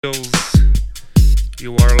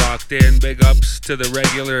You are locked in. Big ups to the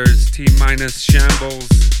regulars. T minus Shambles.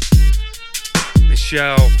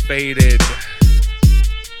 Michelle Faded.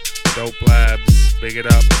 Dope Labs. Big it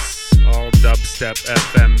ups. All Dubstep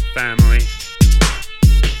FM family.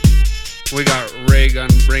 We got Raygun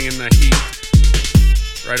bringing the heat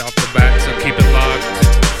right off the bat, so keep it locked.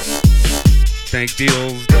 Thank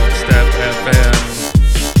Deals. Dubstep FM.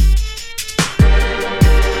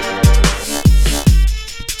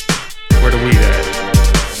 Where the weed at?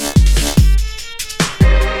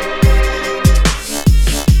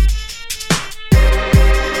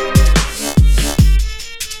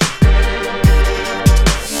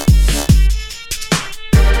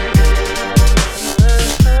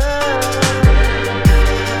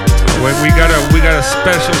 We got a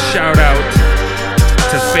special shout out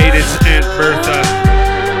to Faded's Aunt Bertha.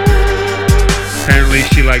 Apparently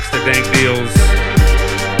she likes the dank deals.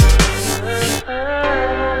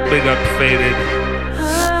 Big up Faded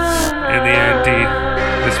and the auntie.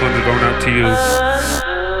 This one's going out to you.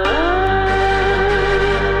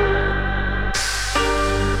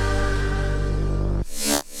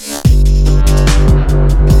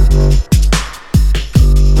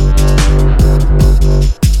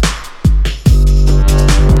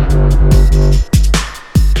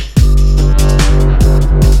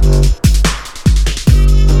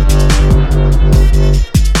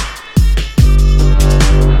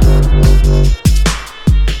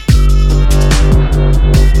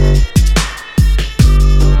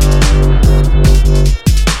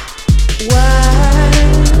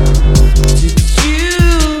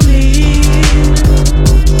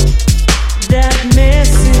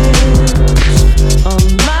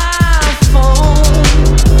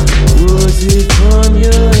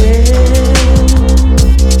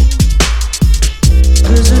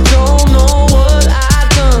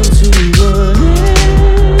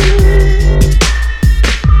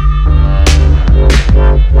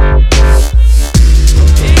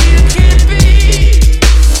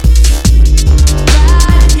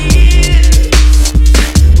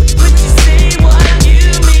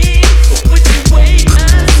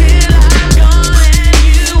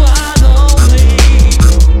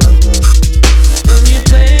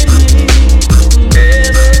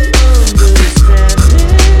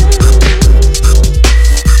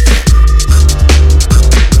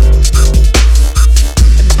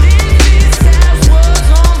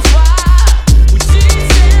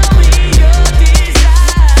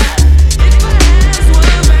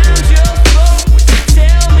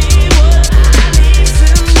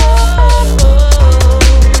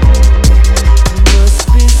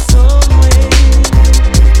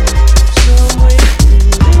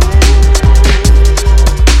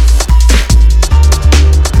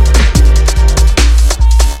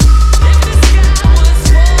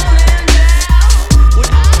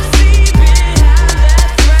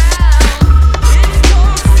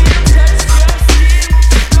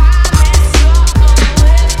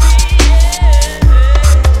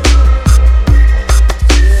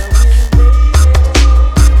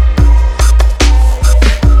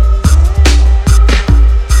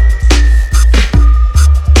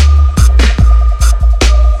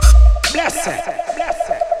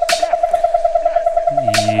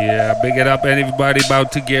 Anybody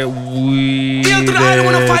about to get weed? Hail to the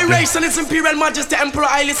Island of Fire Race and its Imperial Majesty Emperor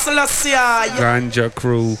Haile Selassie. Ganja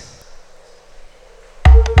crew.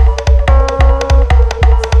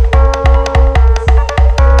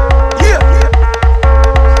 Yeah.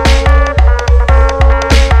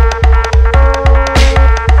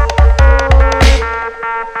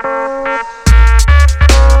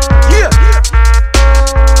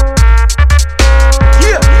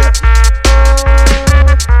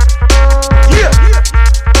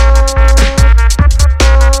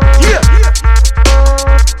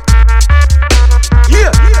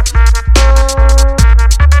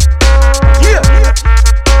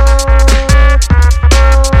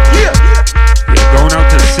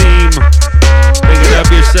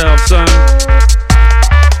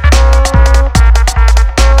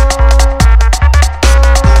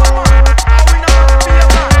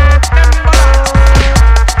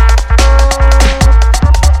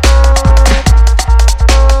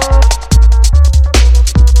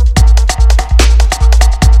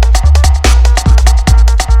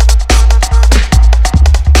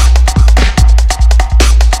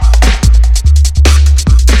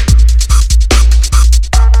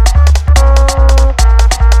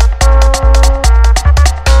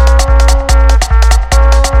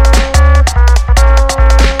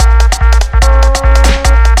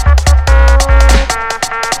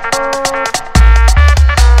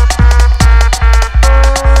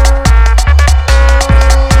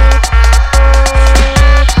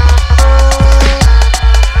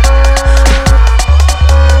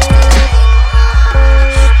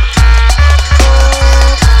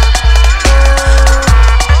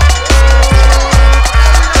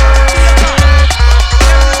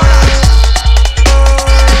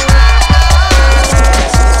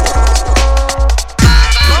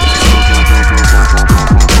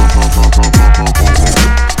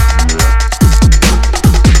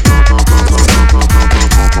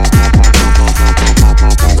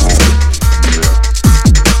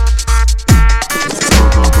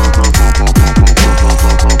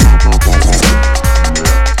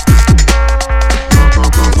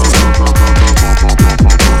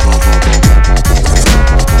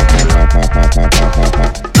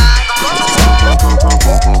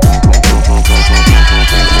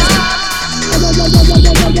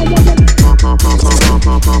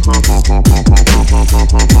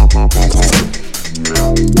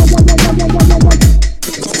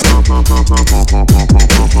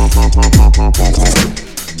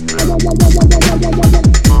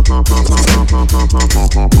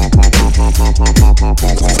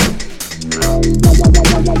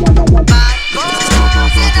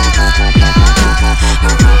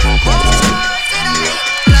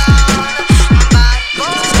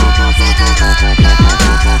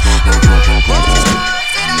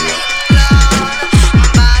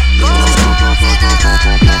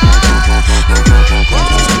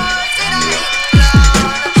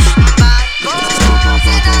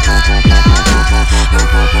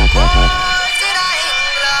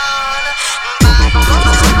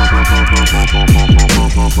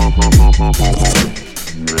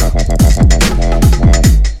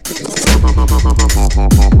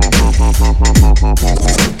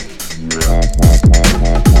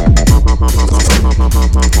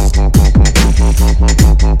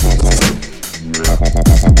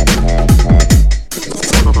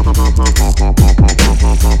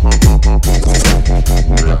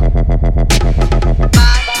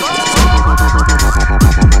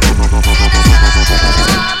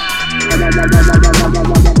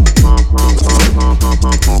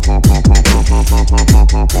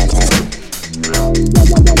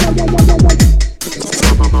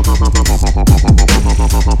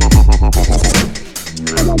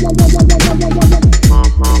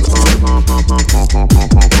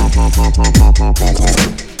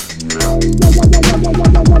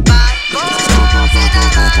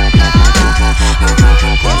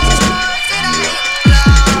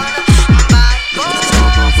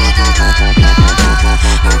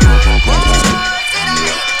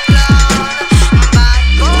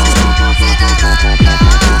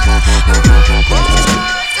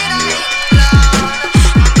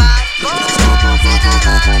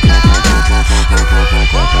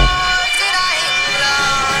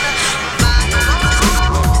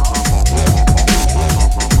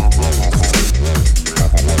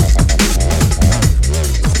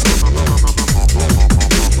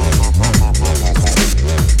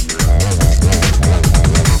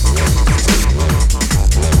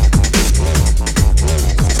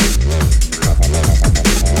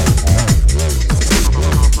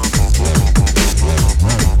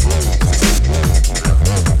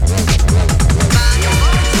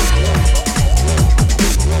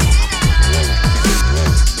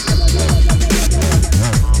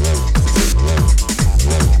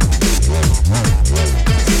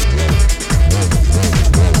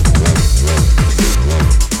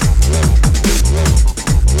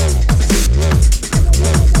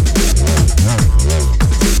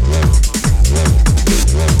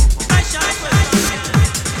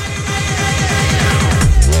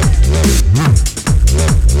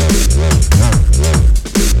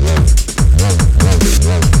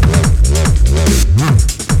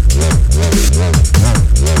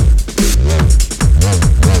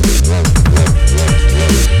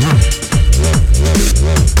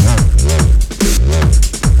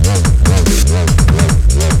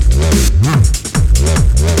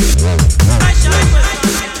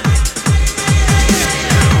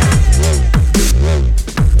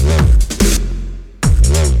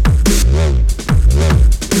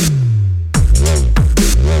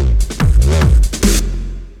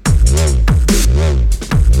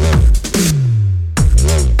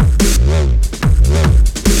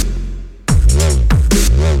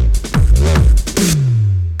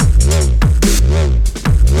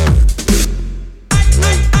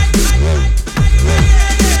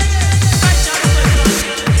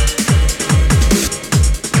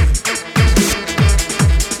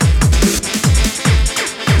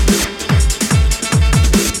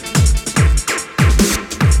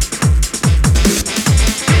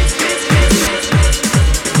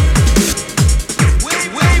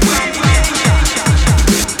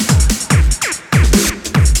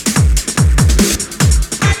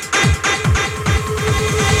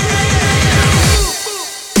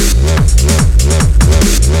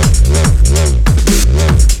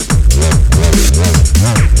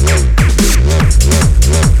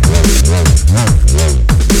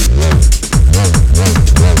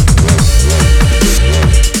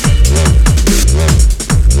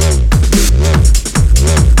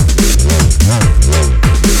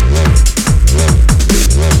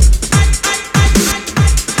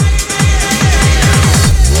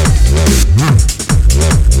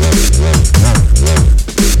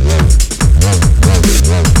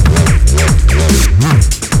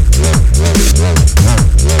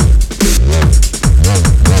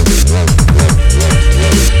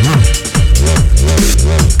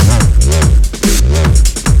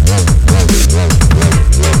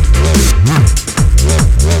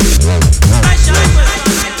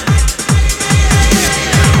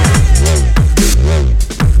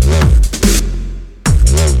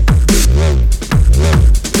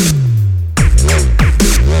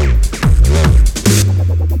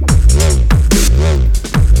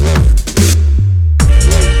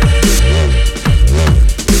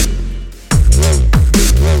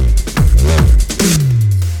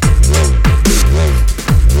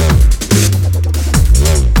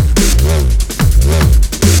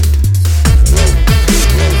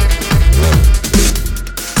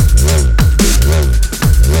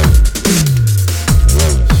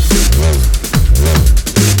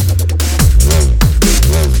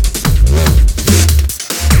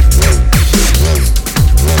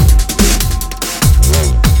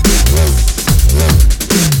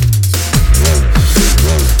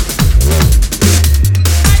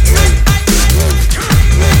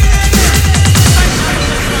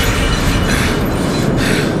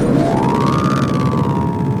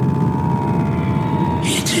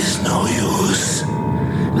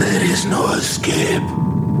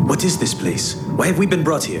 What is this place? Why have we been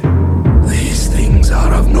brought here? These things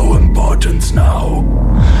are of no importance now.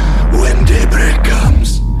 When daybreak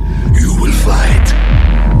comes, you will fight,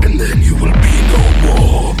 and then you will be no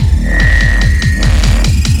more.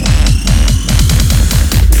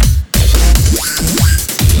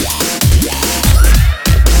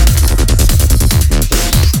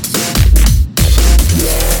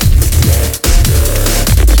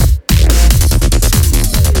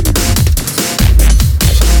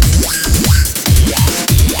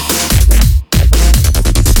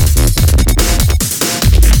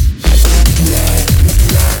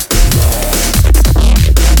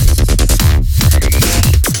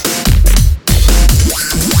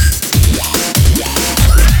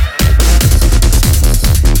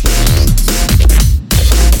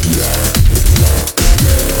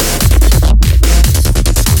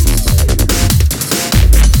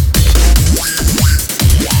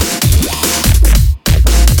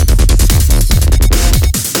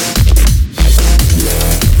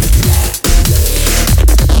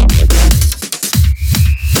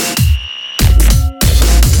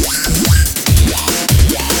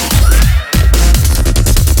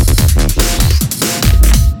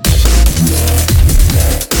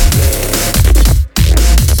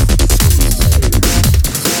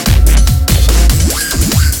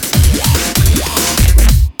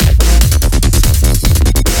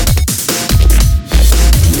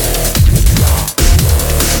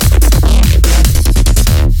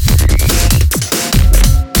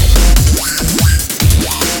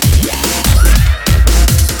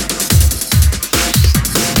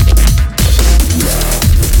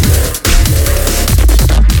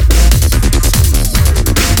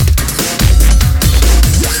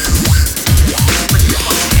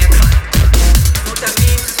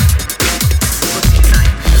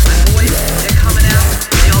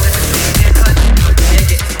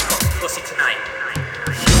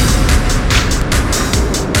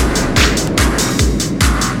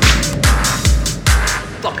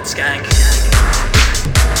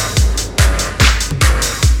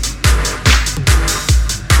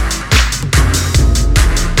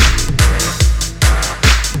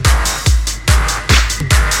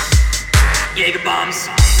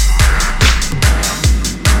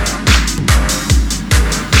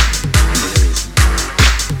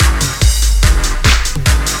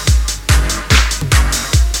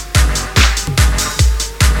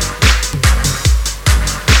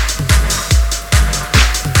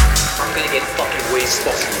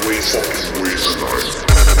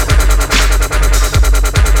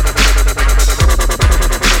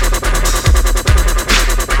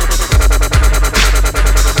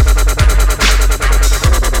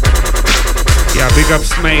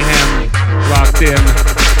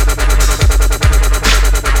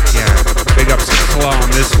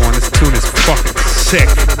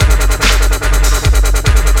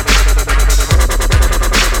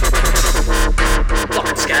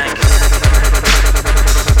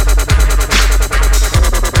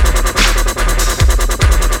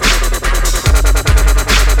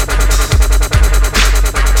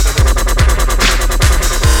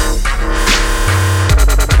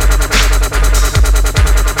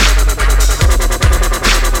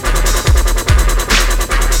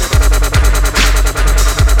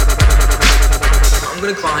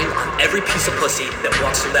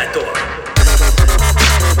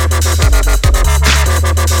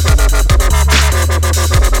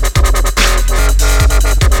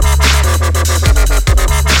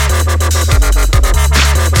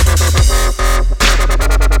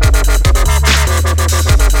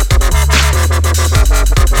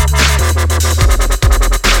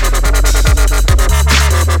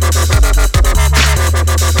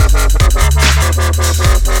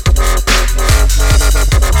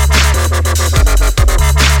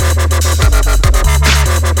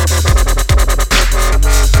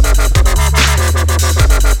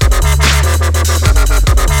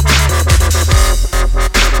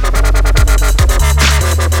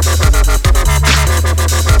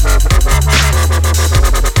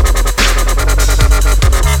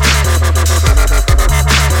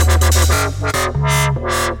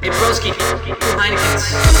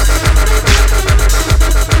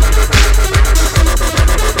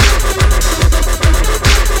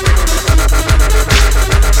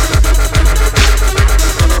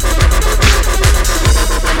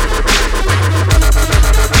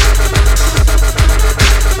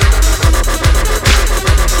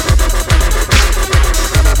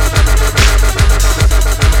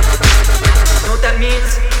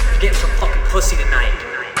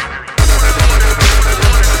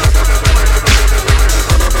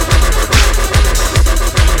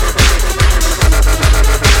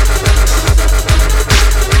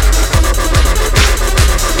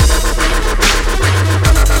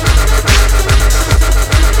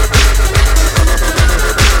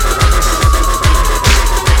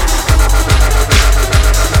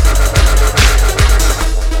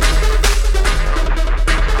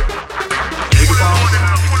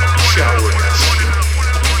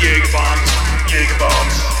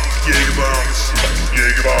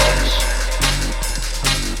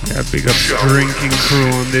 Big up Drinking Crew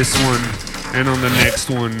on this one and on the next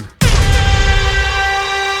one.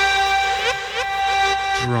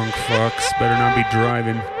 Drunk fucks, better not be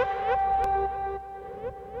driving.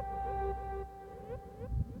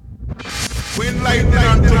 We like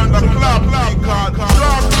that until the club because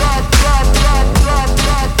drop.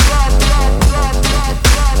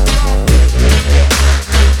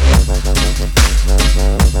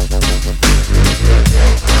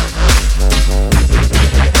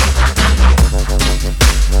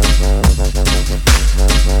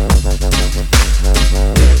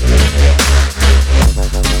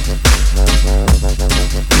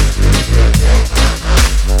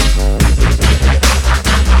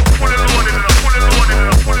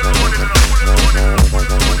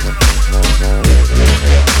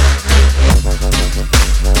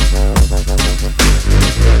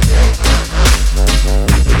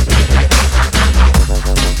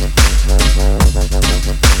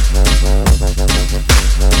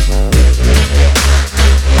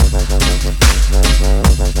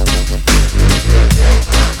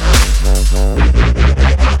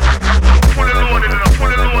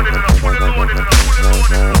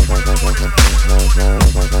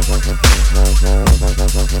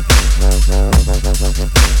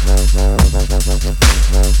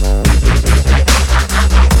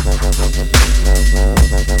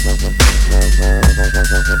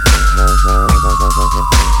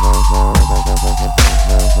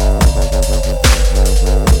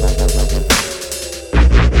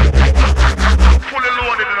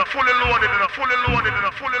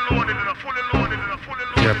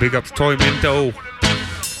 Big ups Toy Minto.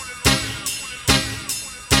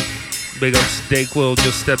 Big ups Dakewill,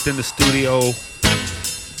 just stepped in the studio.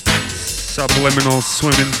 Subliminal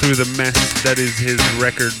swimming through the mess that is his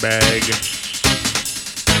record bag.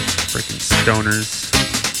 Freaking stoners.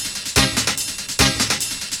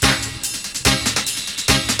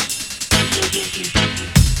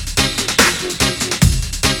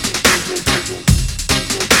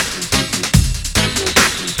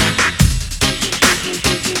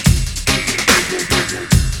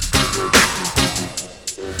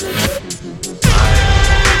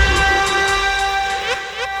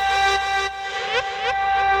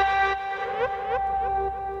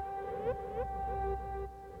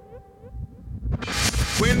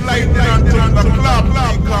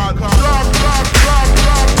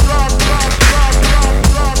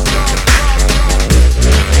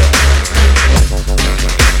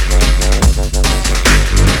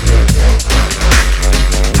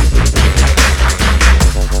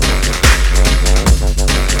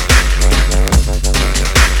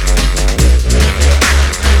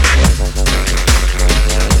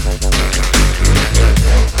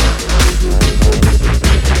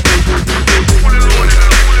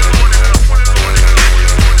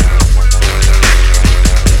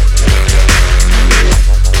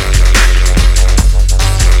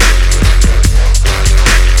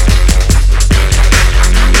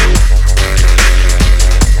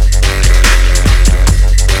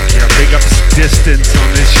 Distance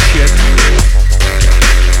on this shit.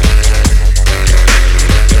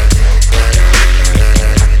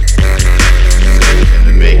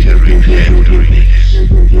 And make a repair to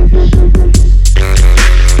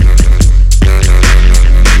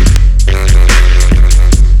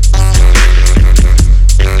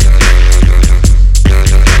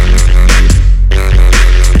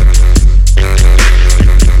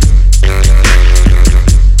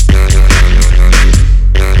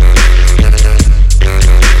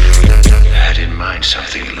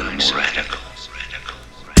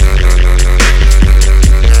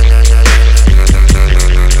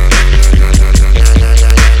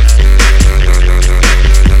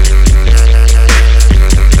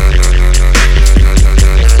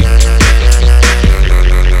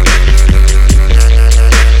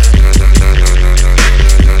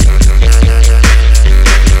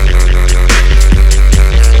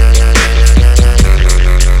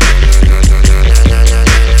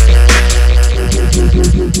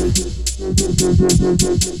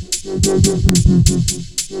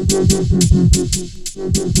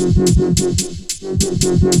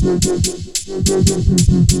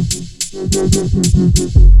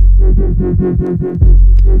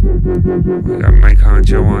We got Mike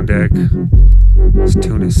Honcho on deck. This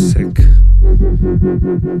tune is sick.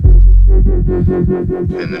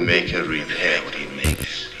 And the maker repair what he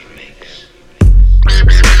makes.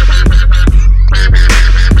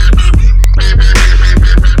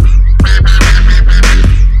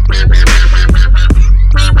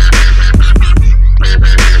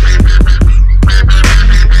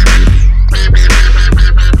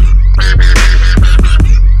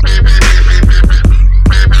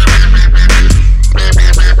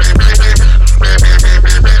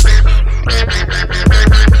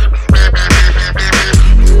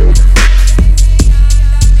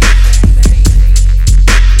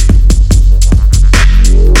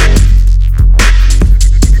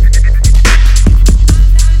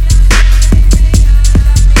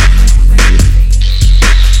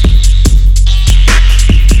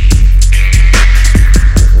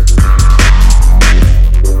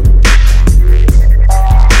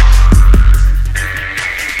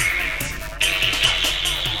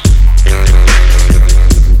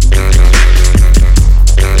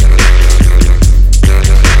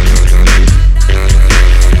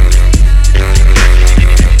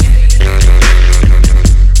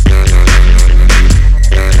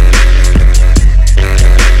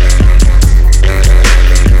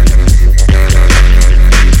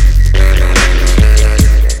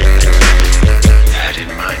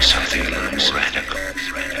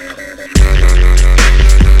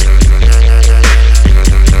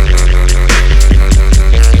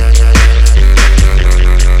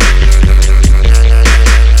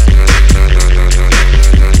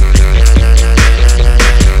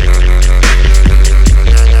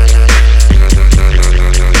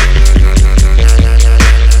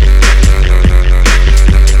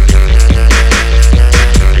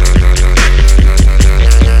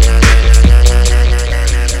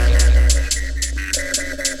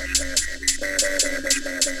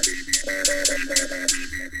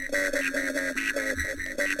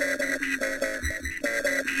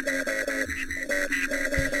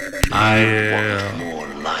 Yeah. More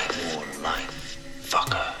life,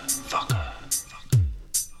 fucker.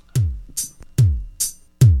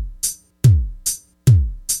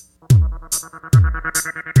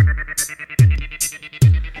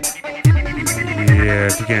 Yeah,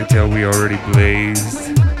 if you can't tell, we already blazed.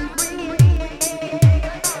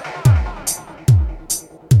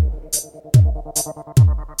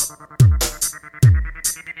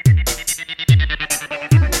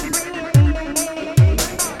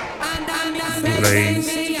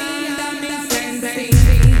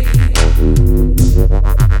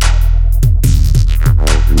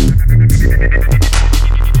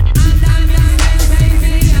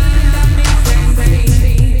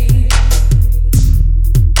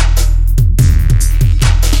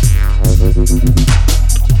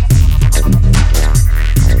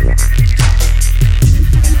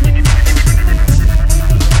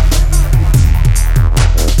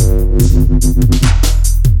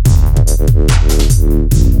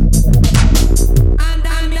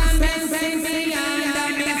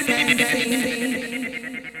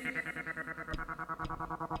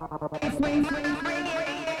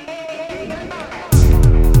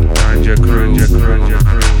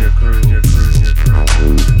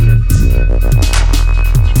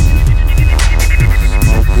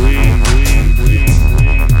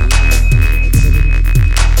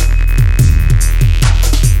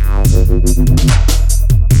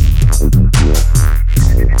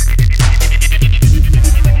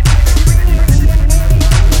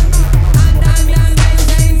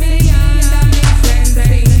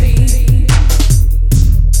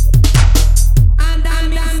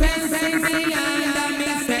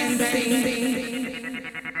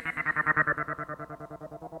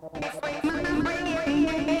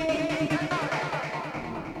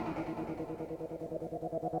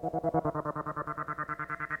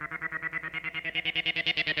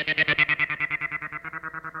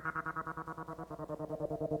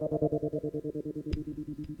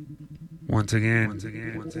 Once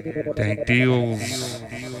again, Dank Deals.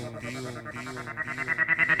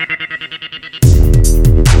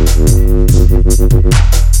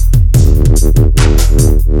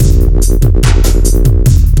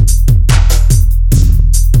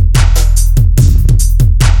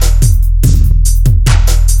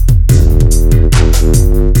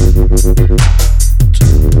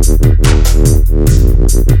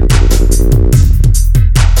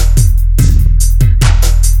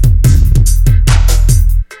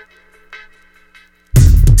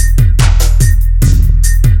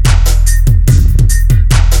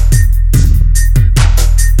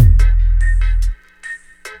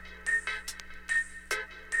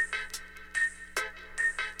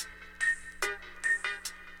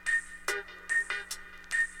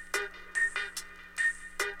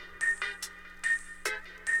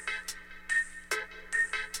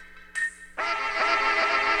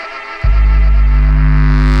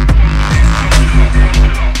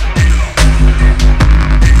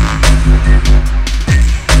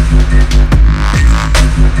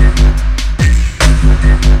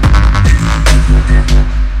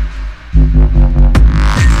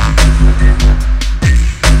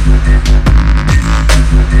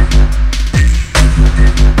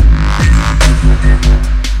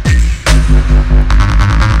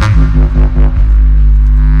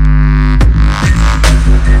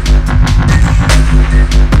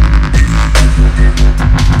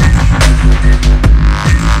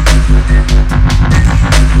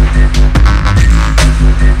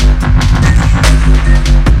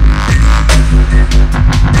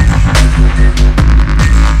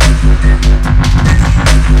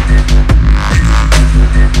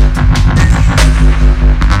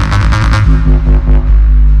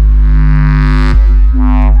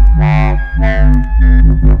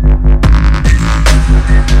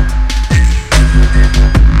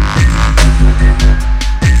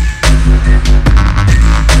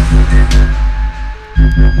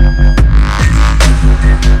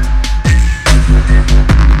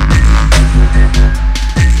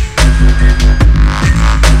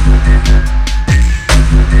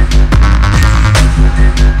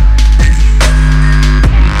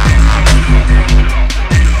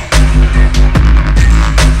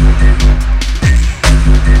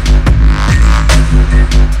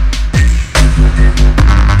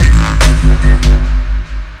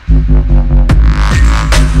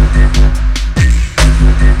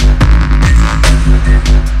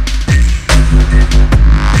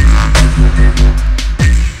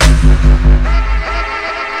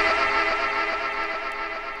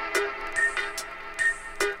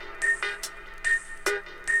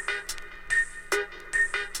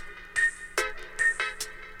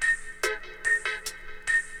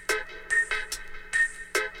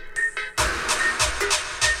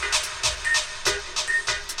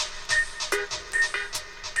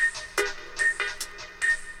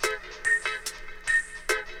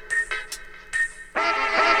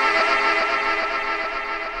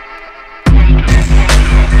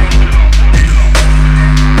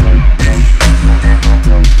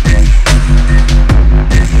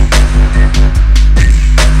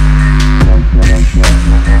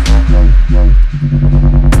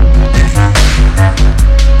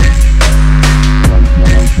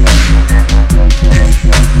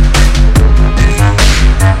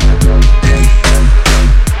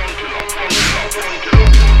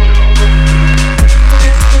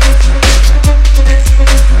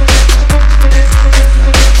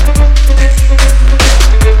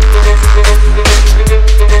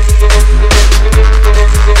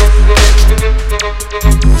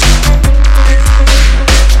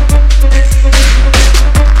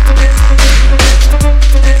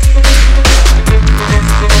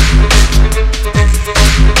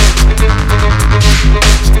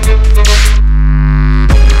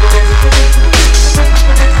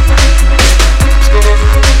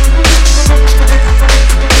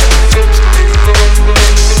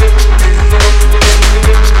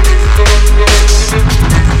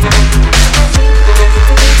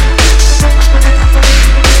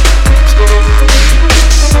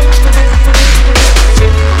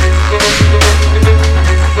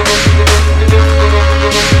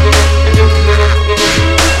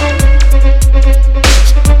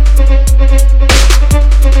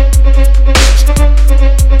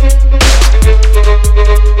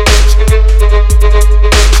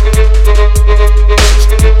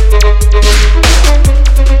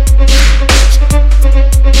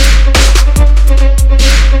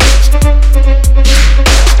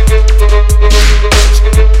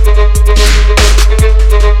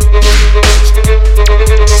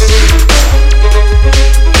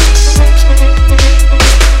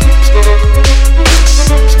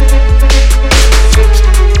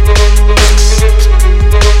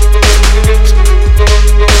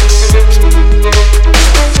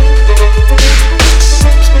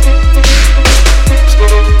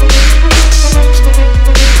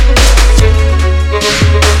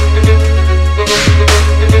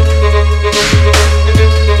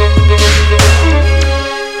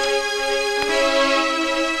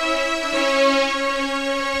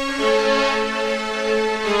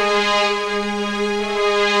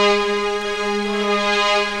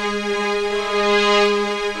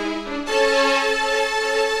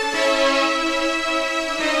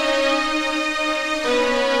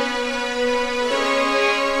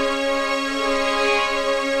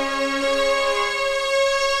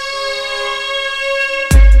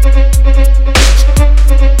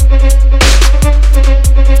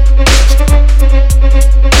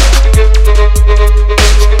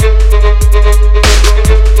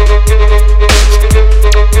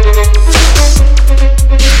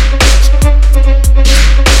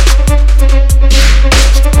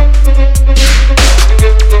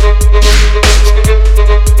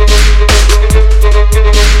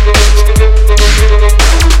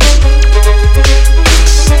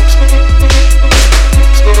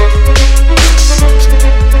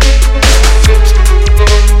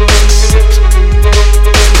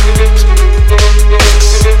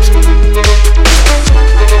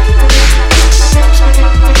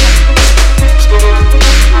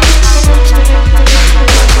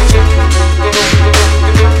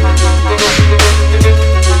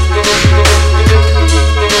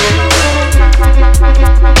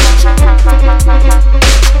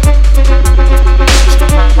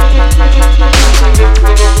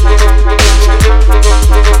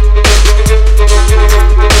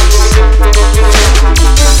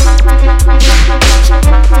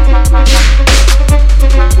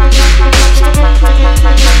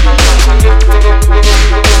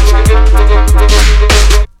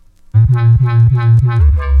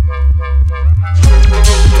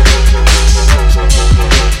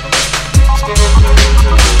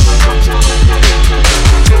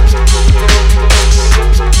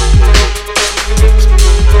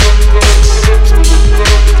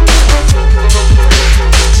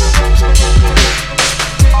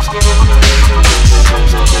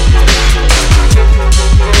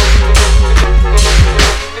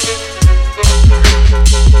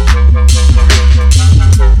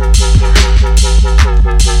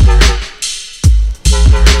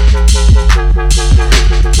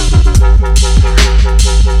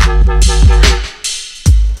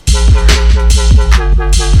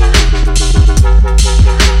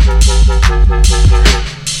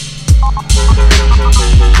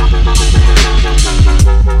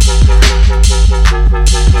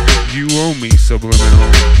 homie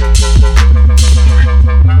Subliminal.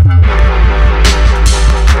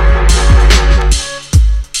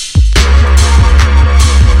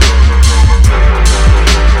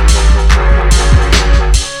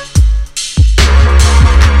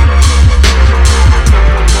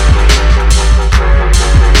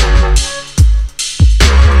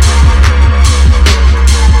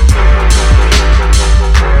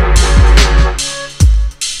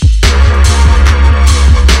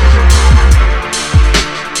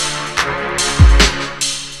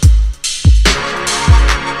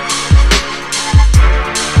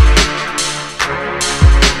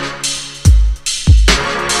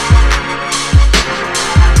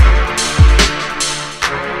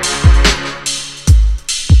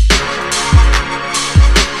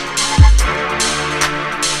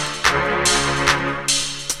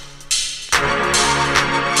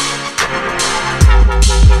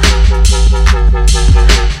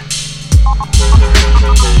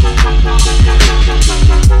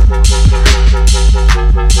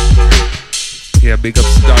 Yeah, big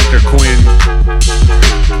ups to Dr. Quinn.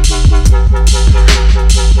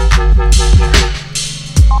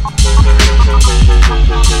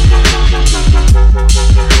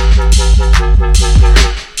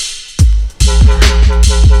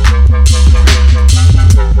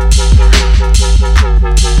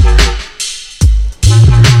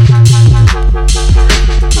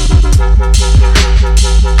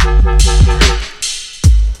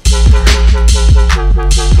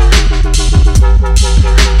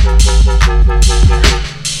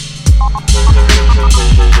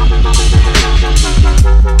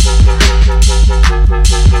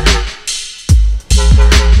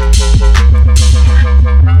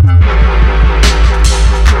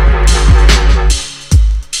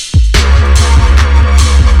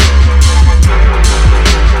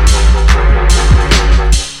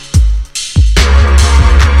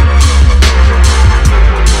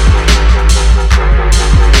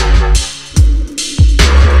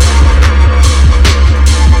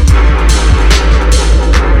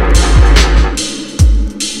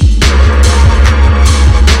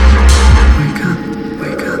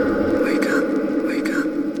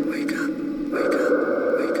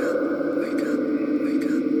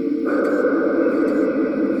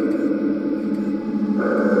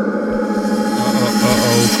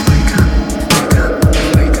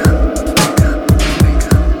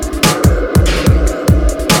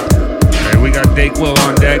 Dakewill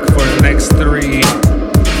on deck for the next 3.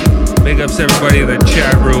 Big ups everybody in the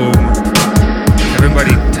chat room.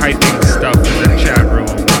 Everybody typing stuff in the chat room.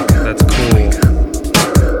 That's cool.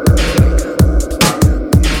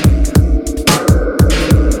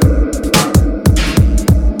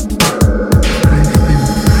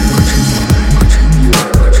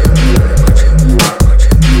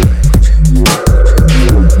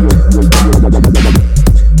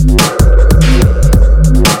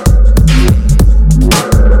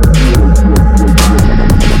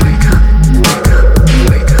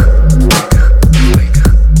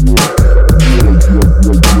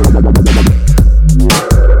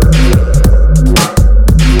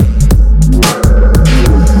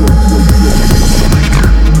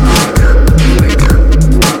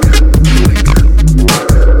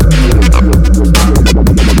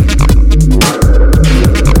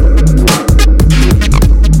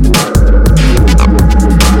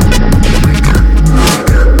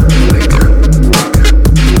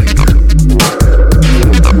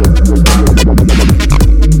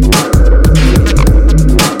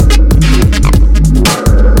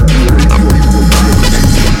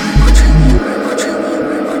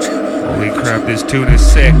 This tune is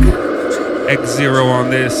sick. X0 on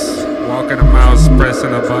this. Walking a mouse,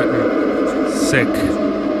 pressing a button. Sick.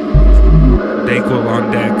 Dakewill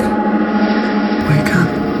on deck. Wake up,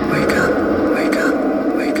 wake up, wake up,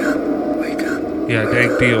 wake up, wake up. Yeah,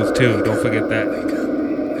 Dank Deals too. Don't forget that.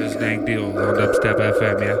 There's Dank Deals on Dubstep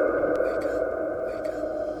FM, yeah.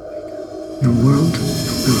 The world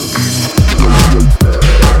will end.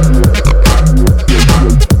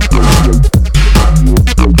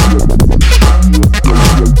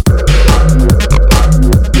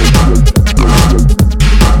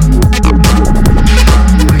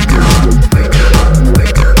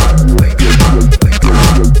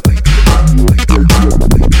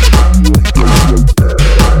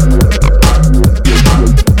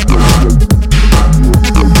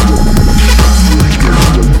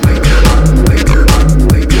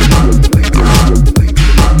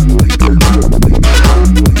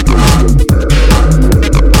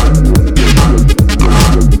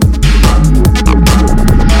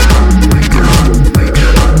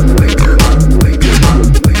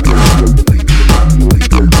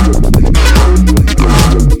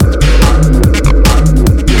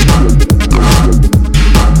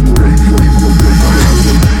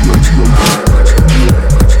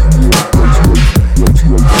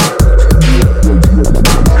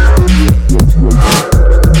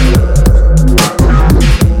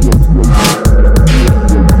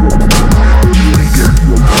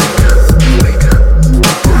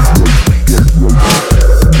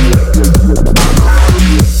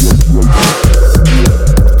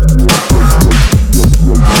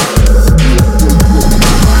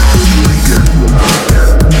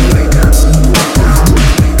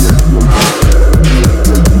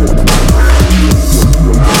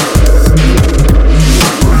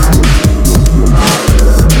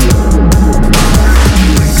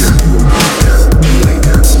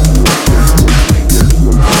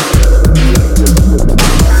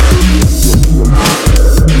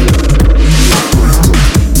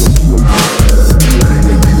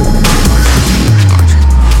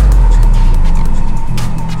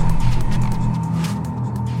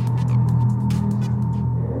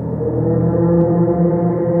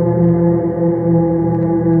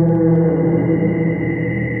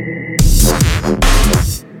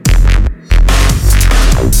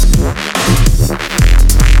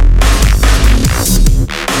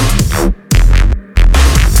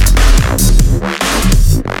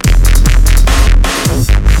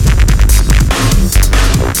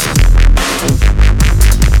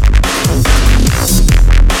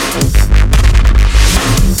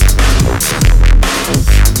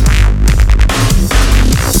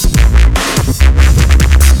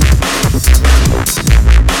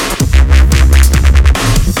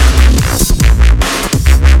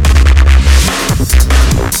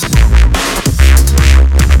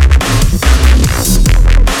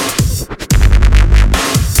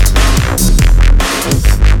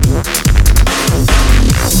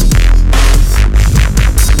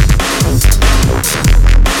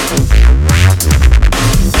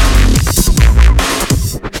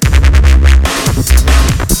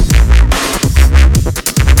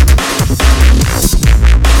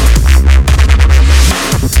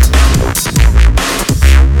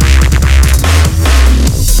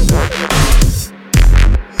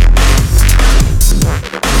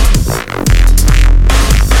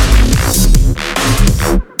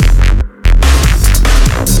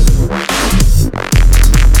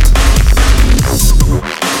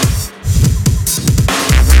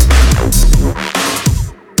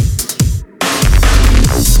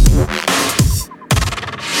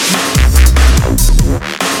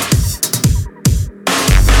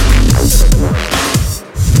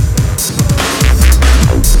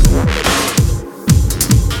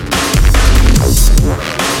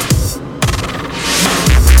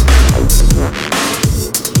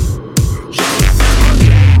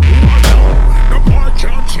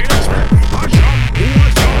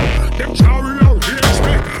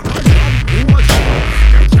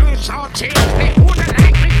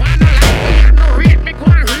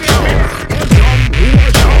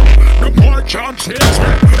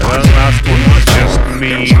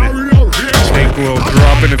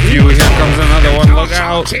 in a few. Here comes another one. Look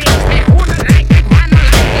out.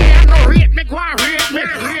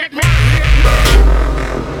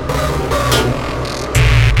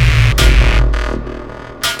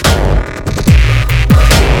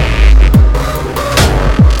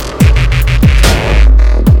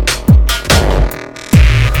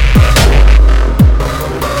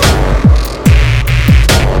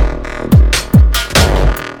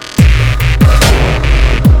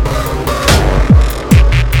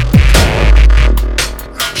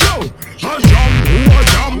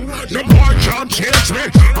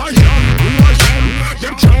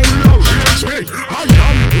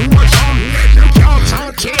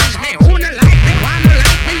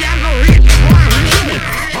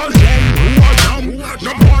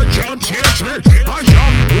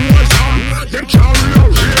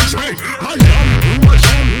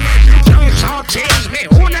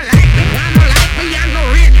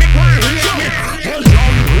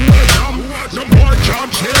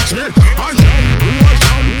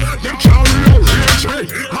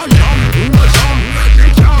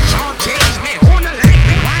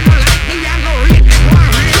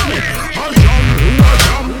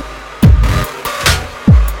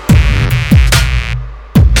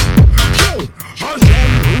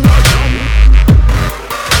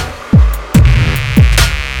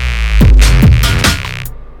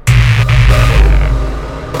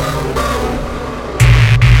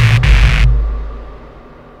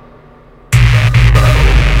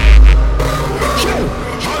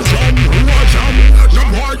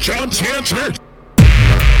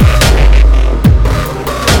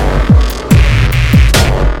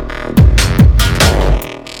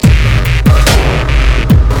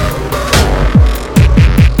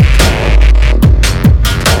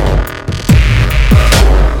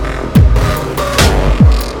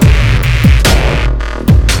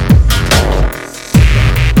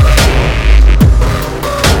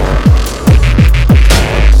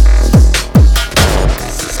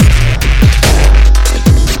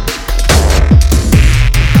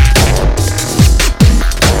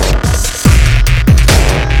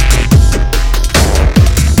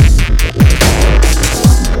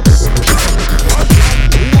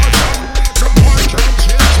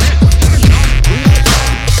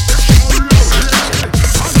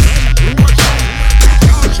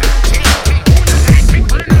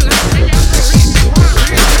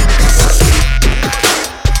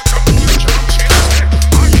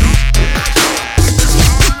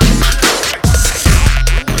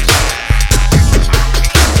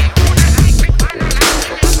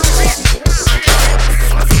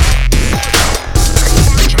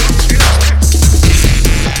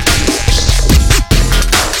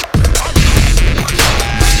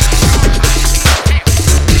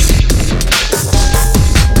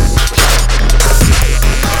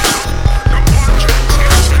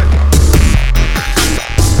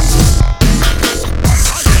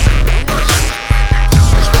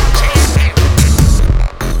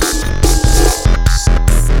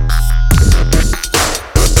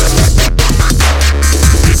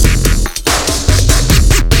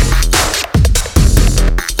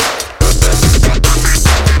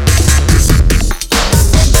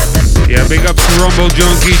 Rumble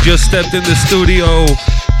Junkie just stepped in the studio.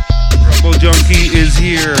 Rumble Junkie is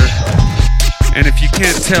here. And if you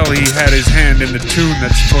can't tell, he had his hand in the tune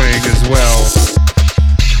that's playing as well.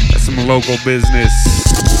 That's some local business.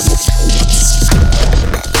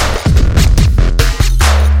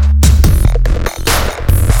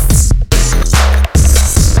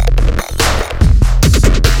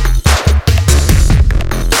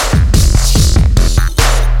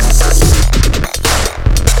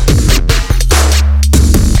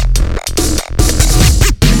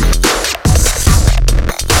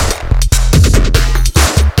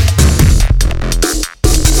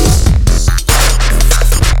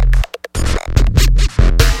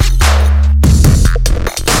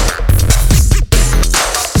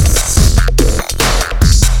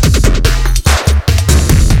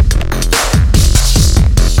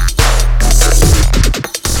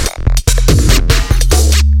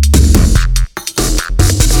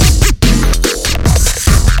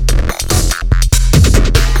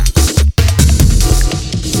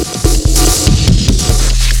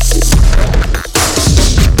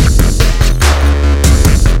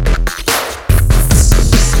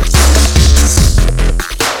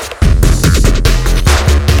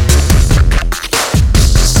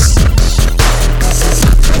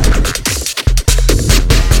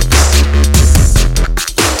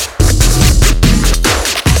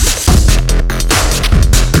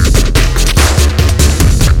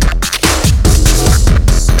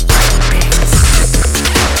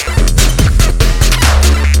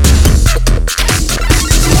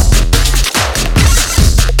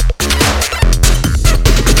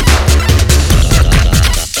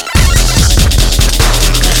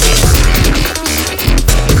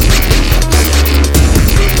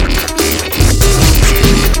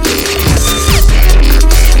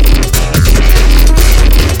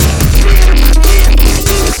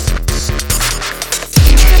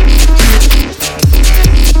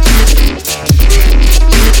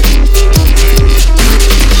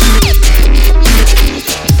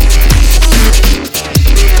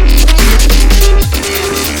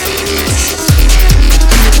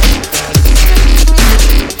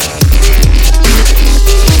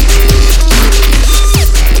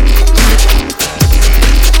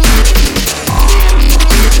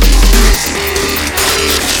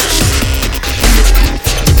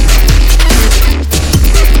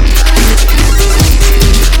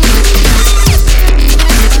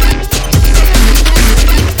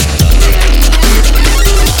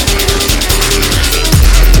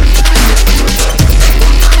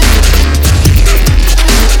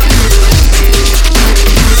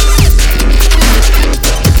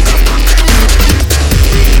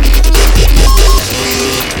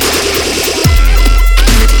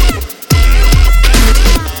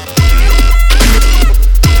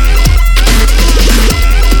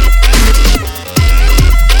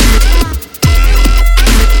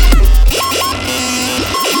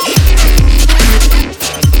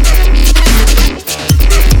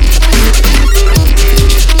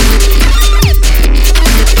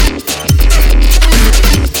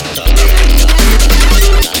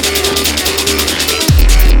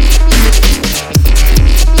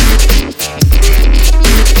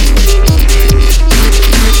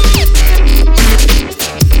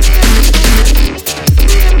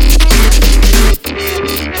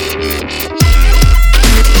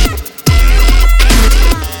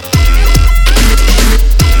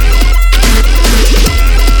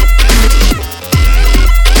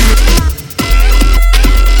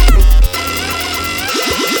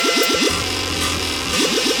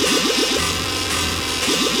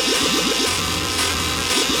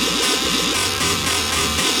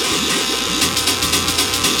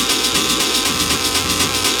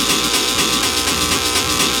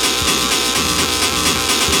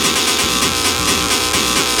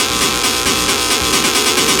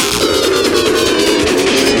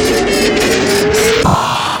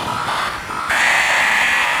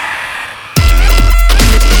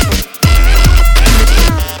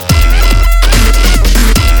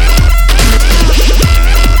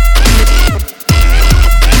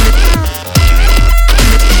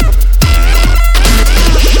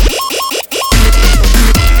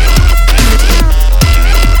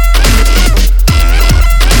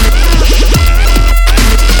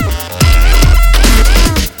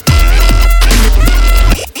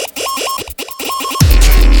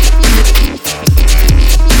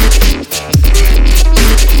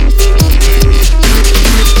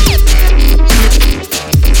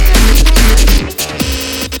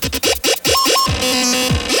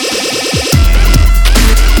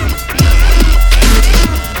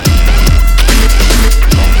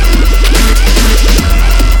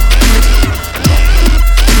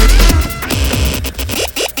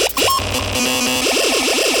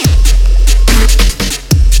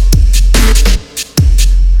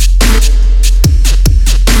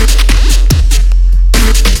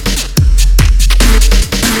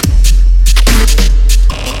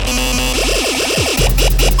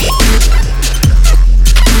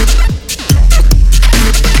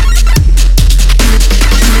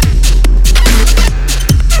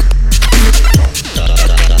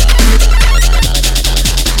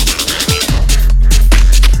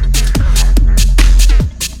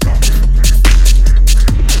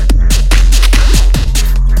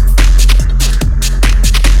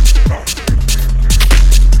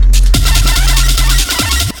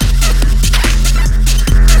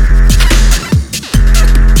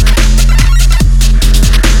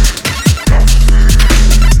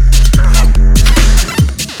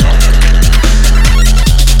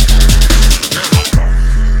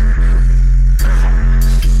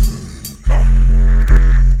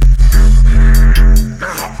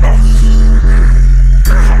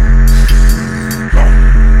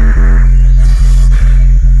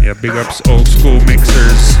 Yeah, big ups old school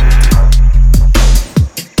mixers.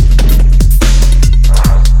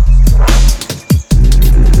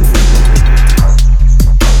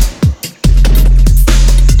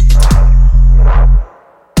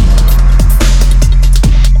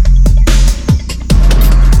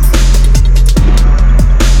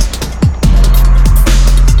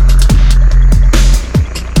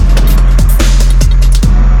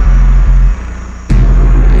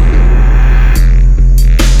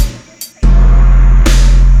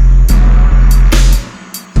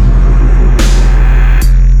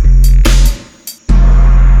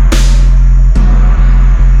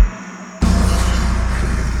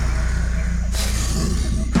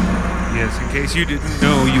 You didn't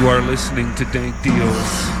know, you are listening to Dank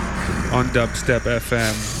Deals on Dubstep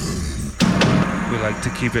FM. We like to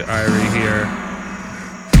keep it irie here.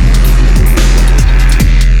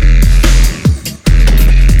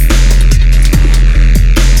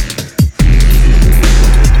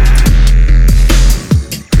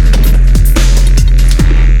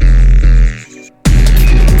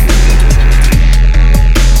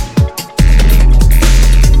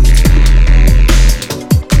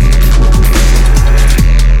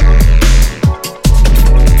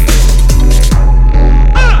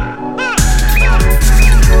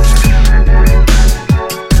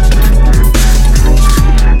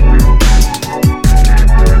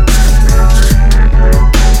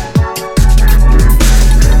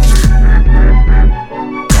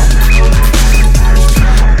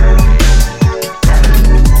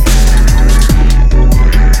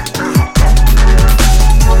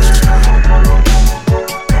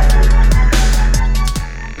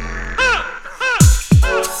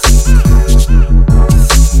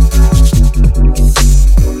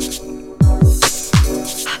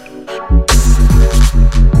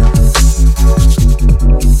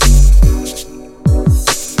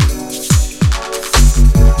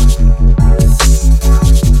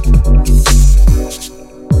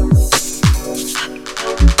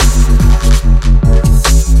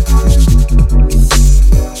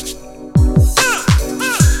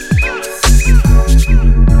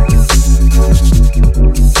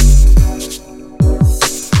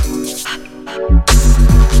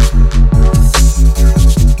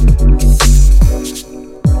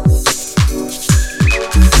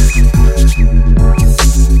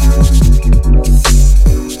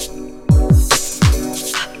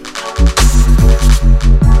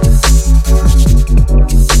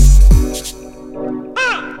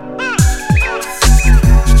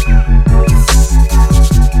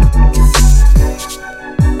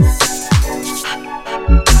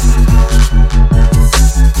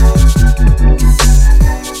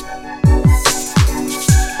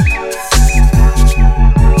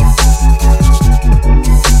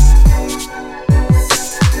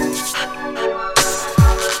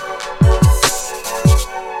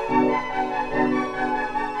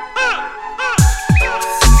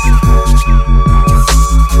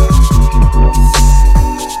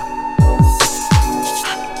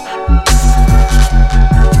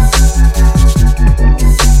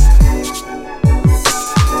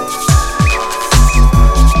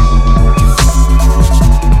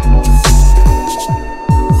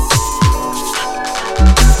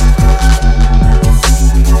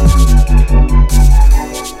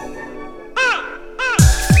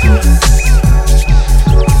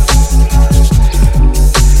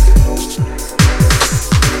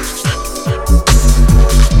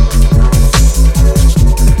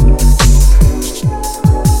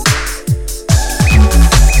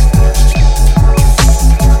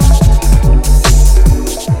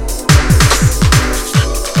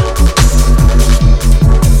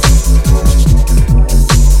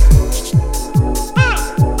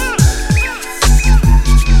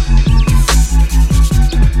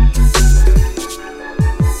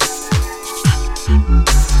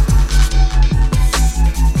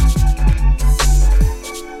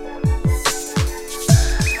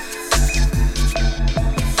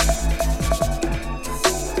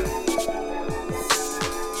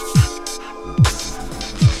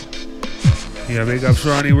 Yeah, big ups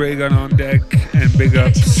Ronnie Reagan on deck, and big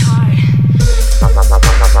ups.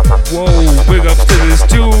 Whoa, big ups to this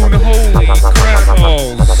tune. Holy crap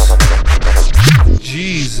balls.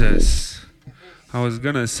 Jesus. I was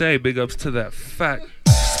gonna say big ups to that fat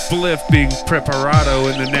spliff being preparado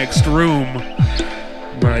in the next room,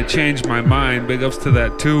 but I changed my mind. Big ups to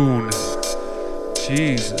that tune.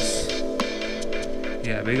 Jesus.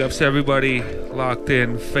 Yeah, big ups to everybody locked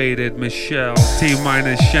in, Faded, Michelle,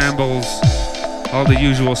 T-Minus, Shambles, all the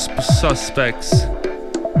usual suspects.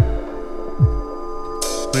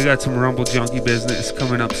 We got some Rumble Junkie business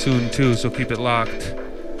coming up soon too, so keep it locked.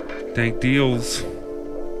 Thank deals.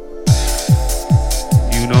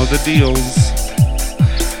 You know the deals.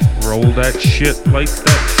 Roll that shit, light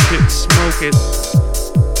that shit, smoke it.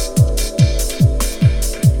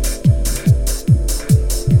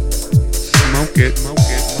 Smoke it, smoke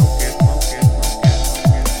it, smoke it, smoke it, smoke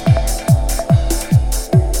it,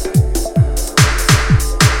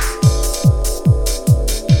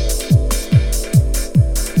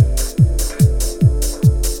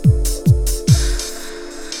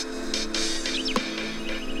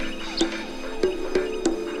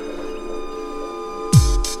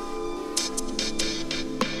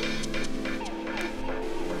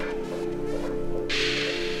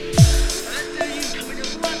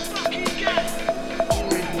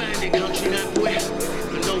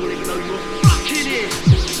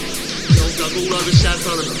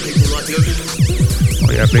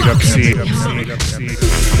 oh yeah, big up C. Big up C.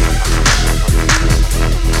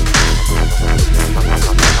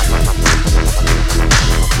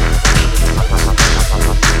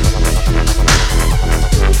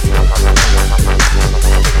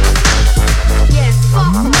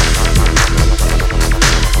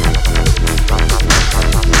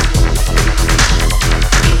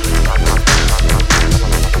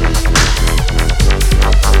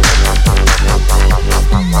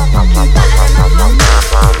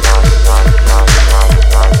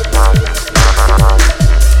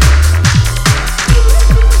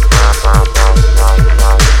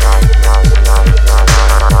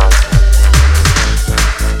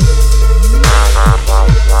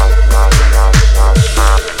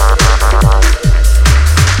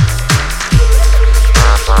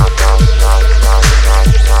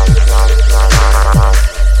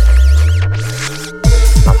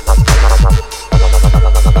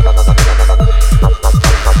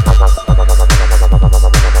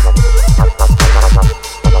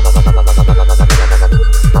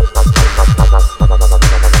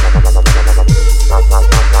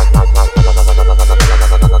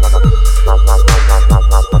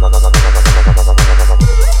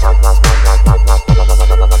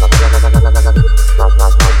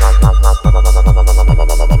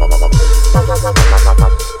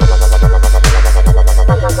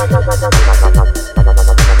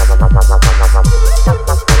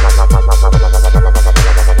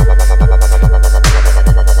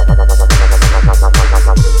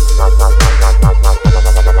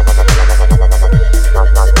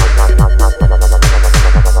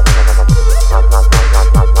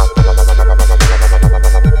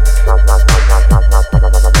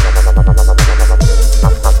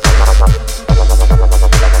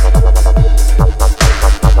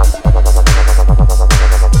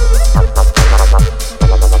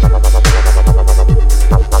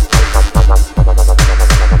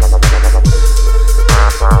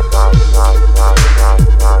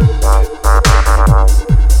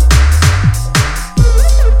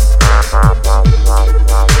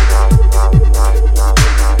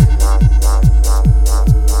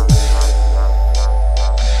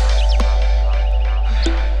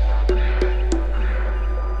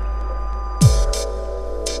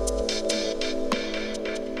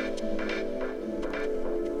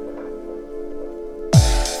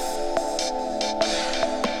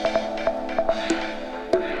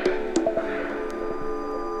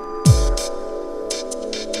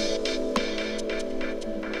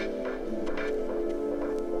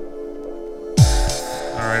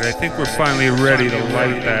 I think we're finally ready to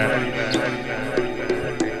light that.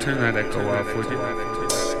 Turn that echo off, would you?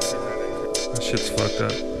 That shit's fucked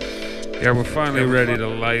up. Yeah, we're finally ready to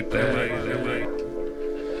light that.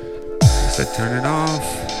 I said turn it off.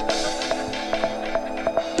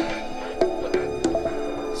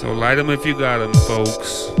 So light them if you got them,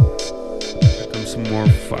 folks. Here comes some more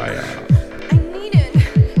fire. I need it.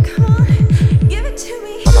 Come on, give it to me.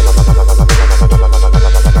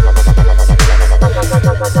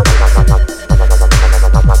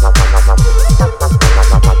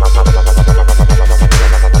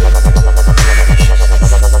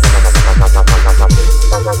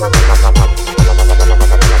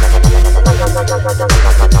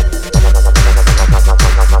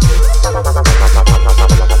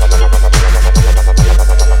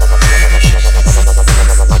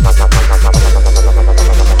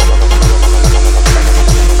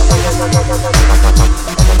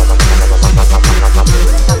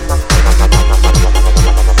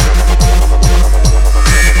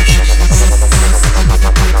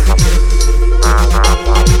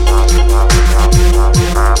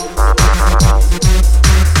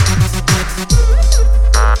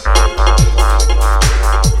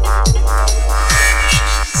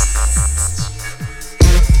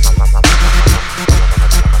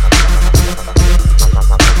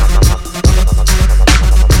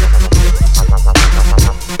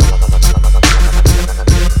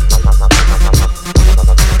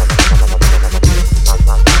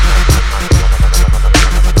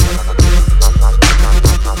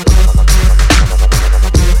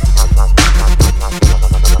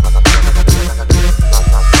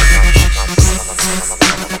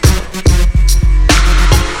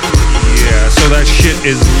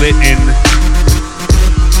 lit in.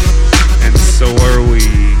 And so are we.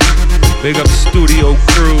 Big up studio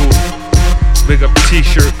crew. Big up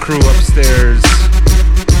t-shirt crew upstairs.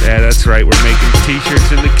 Yeah, that's right. We're making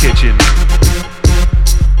t-shirts in the kitchen.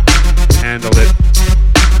 Handle it.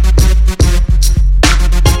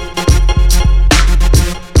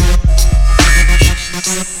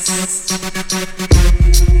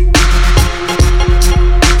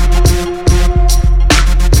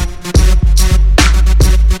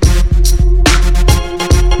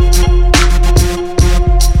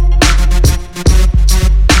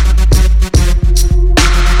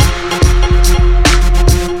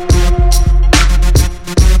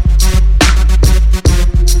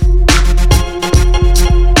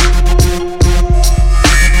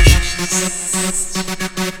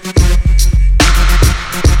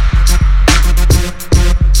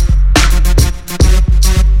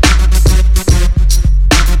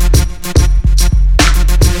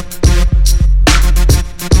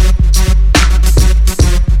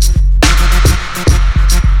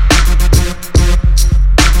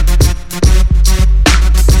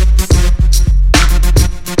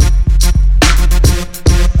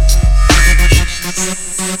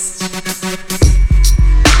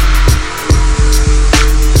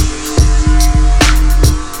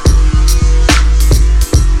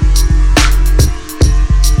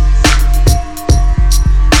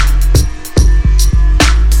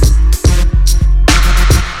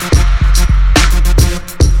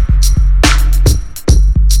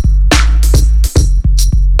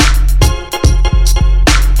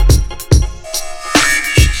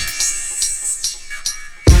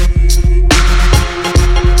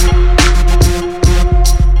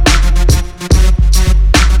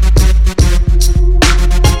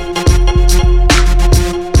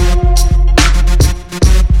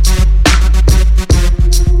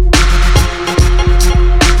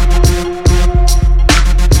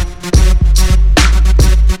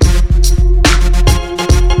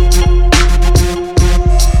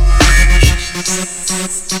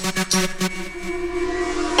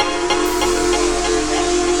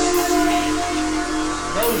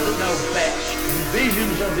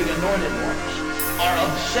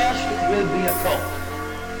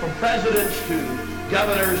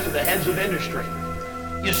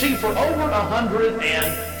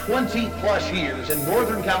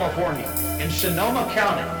 Sonoma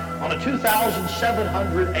County, on a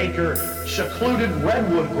 2,700-acre secluded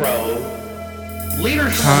redwood grove,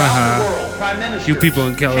 leaders from around the world, prime ministers, you people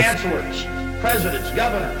in chancellors, presidents,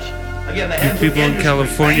 governors, again, the heads you people of in industry,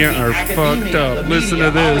 California banking, are academia, fucked up. the Listen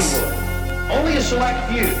media, to this. Hollywood. Only a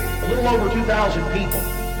select few, a little over 2,000 people,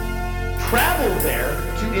 traveled there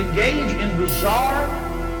to engage in bizarre,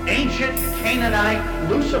 ancient Canaanite,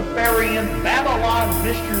 Luciferian, Babylon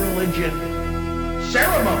mystery religion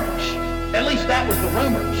ceremonies. At least that was the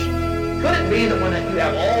rumors. Could it be that when you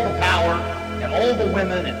have all the power and all the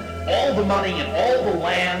women and all the money and all the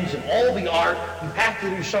lands and all the art, you have to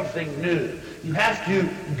do something new. You have to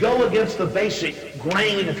go against the basic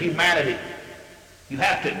grain of humanity. You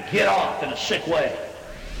have to get off in a sick way.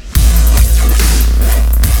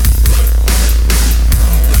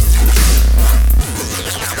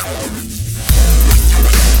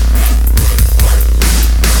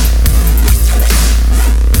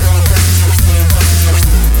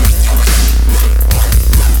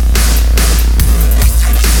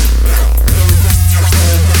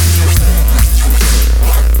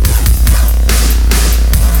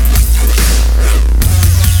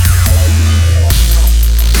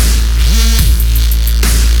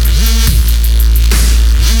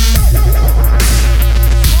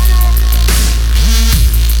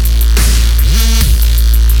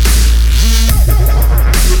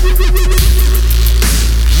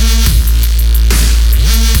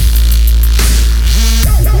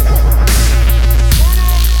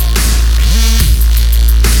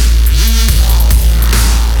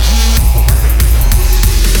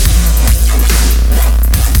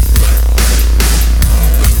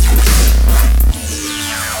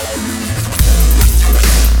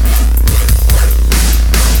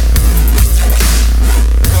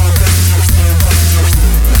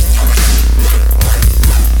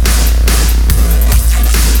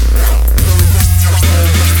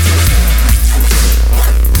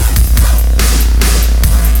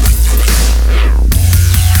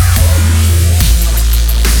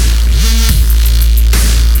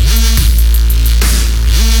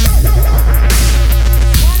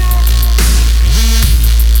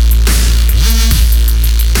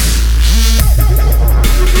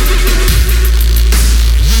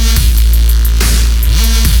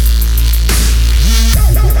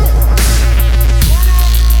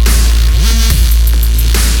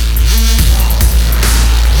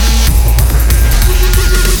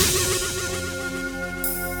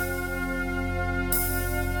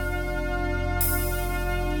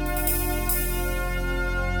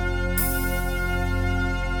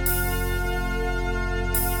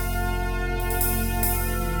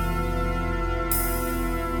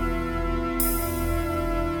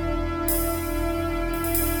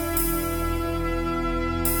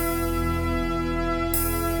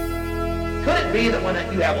 it be that when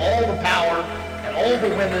you have all the power and all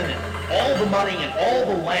the women and all the money and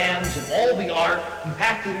all the lands and all the art, you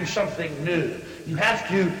have to do something new. You have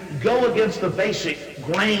to go against the basic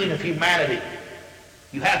grain of humanity.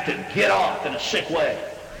 You have to get off in a sick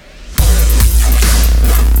way.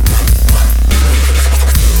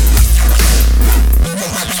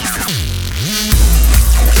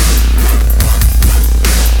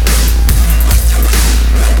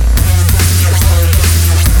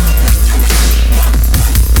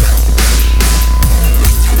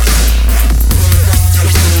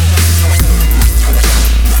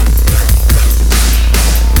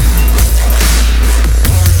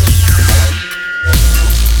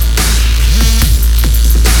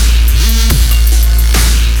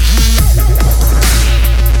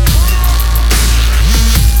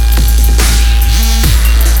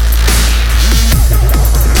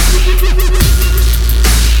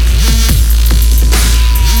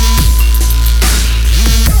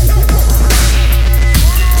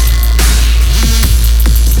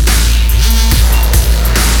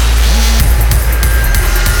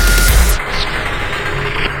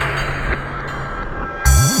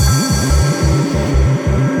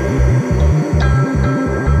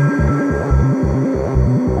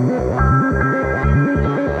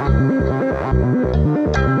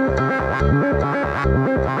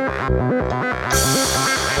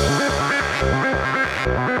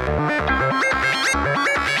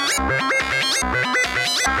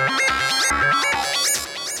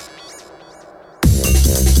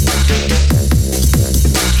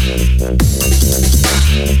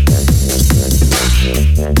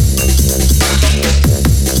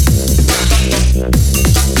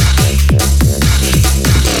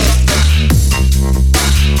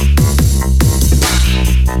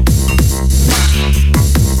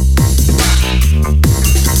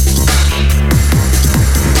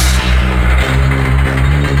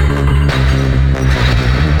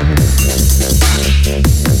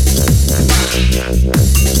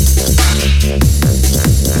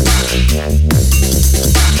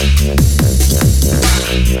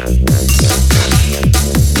 Yeah.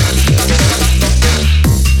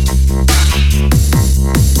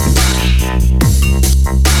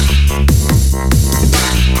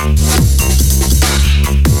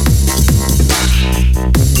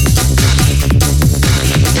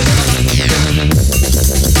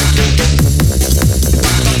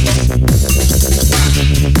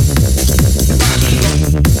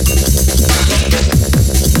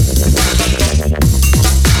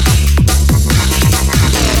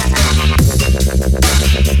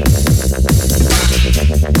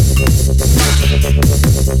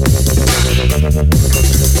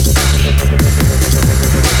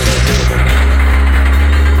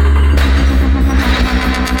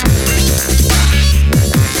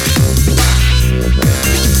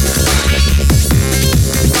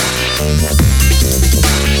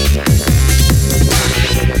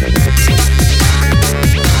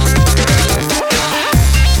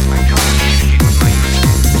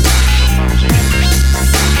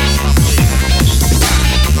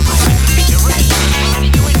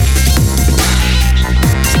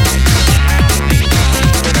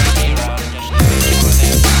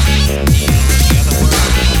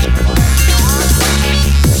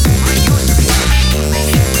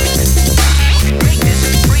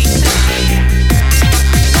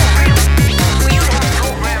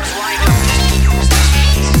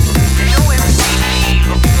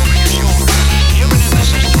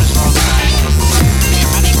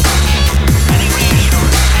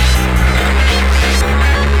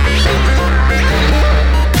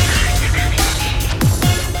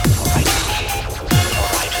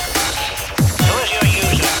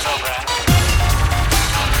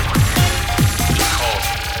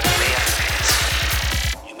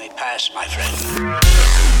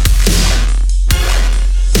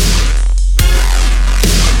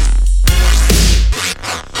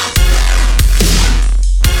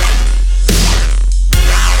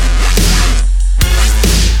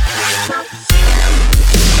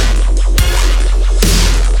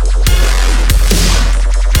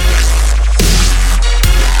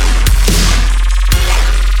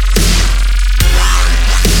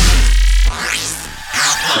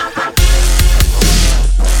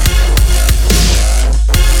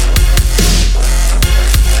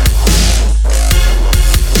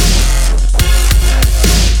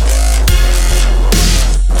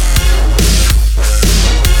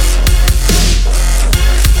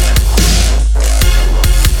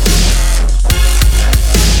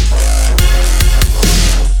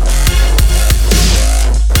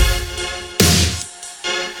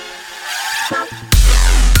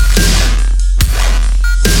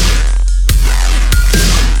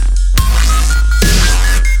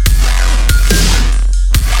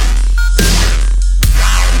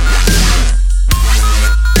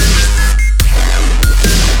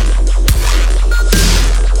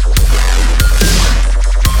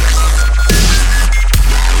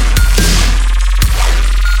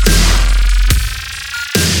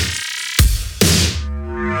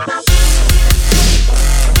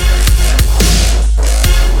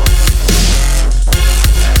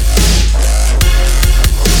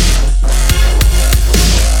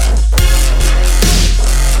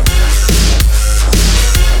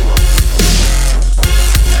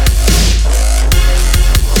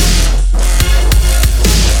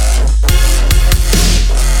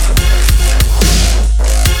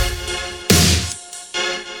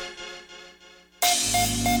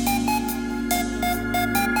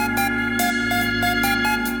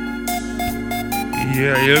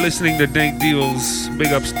 Yeah, you're listening to Dank Deals. Big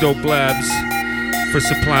ups Dope Labs for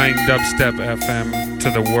supplying Dubstep FM to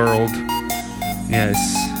the world. Yes,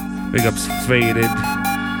 big ups Faded,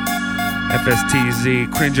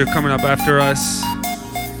 FSTZ, Cringer coming up after us.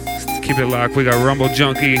 Keep it locked. We got Rumble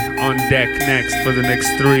Junkie on deck next for the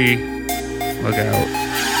next 3. Look out.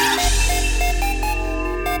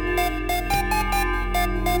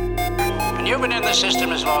 When you've been in the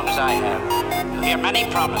system as long as I have, you hear many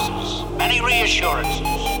promises, many reassurances,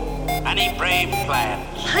 many brave plans.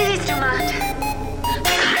 Please do not.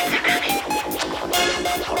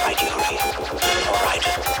 All right, Yuri. All right.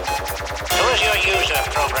 Who is your user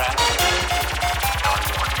program?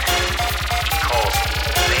 Call.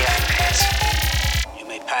 May I pass? You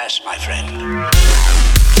may pass, my friend.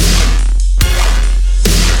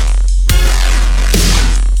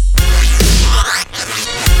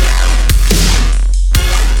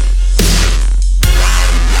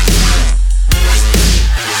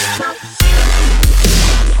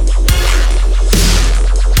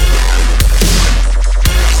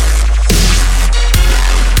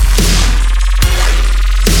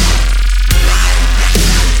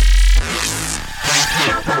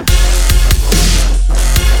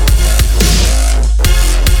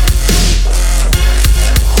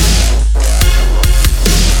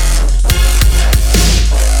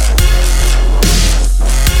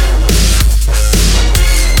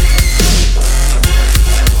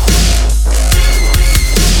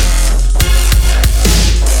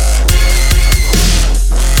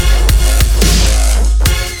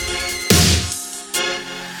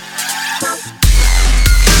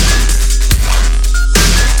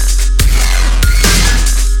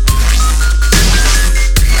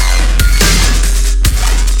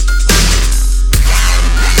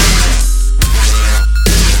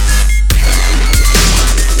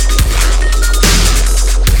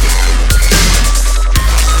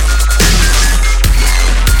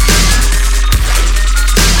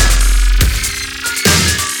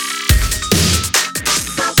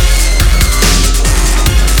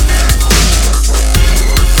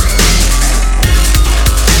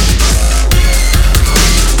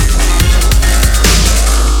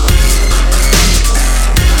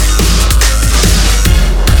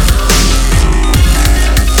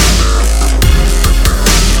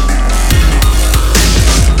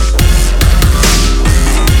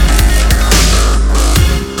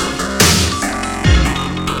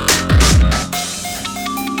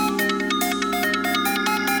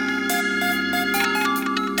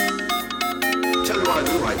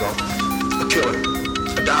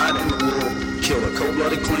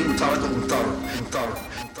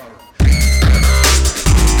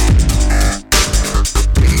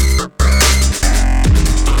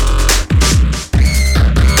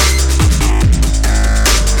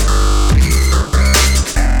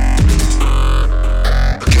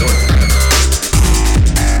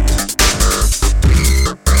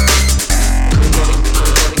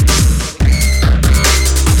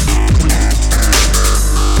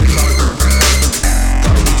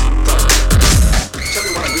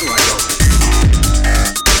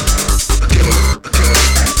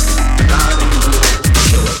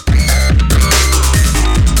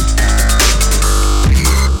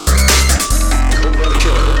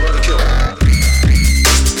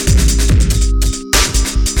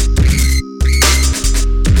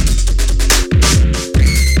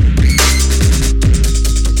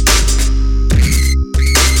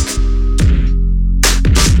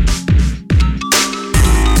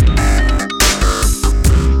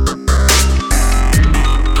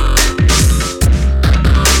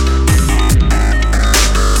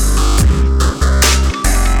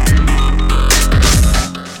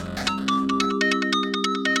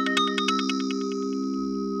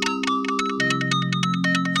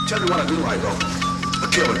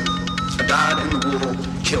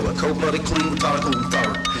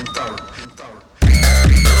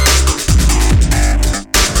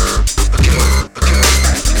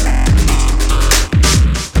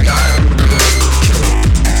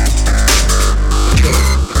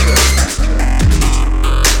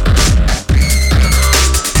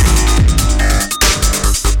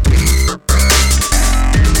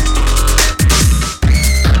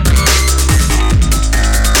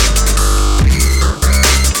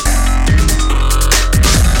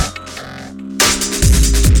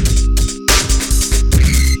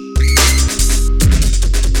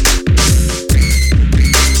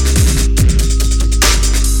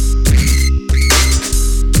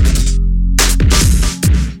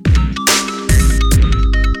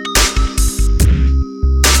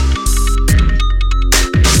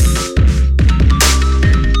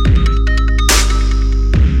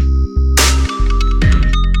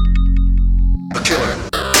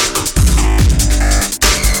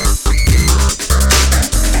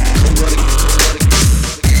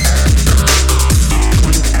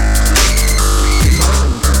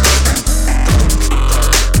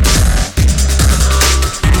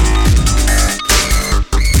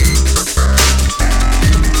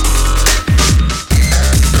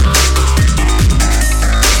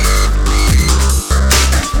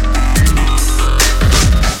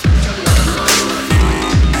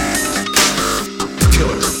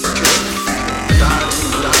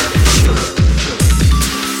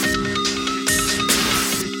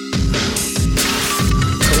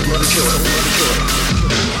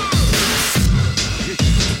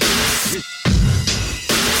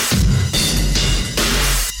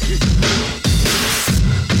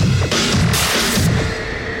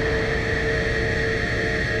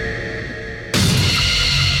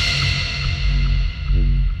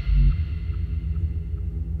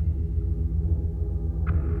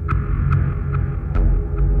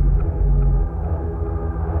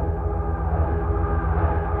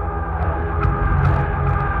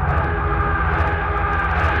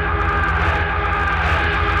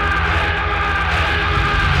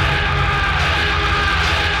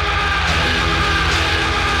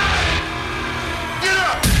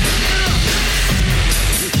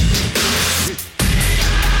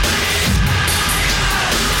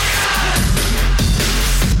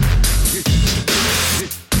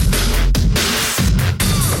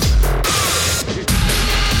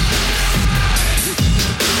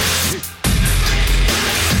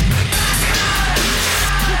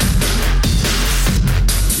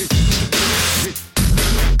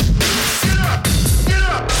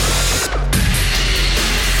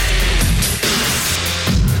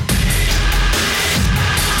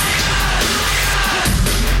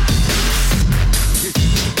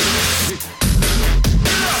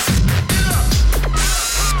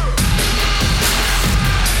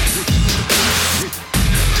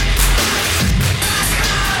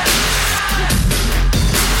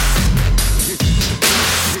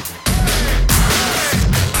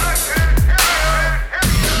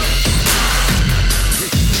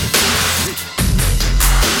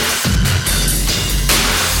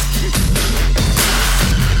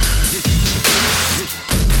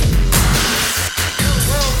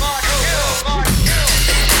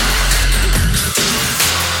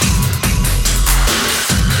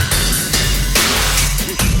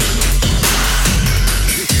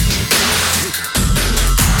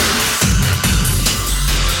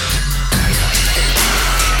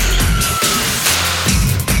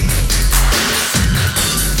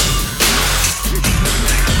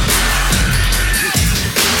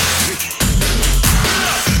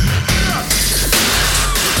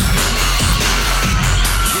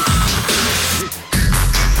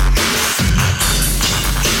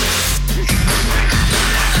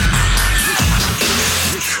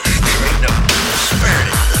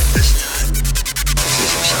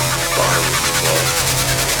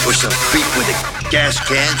 with a gas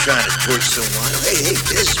can trying to torch someone. Hey,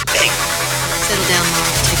 this, hey. Settle down, Marv.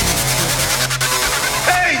 Take another pill.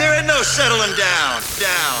 Hey, there ain't no settling down.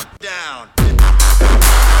 Down.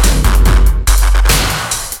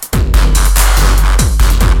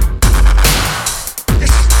 This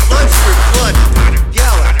is blood for blood.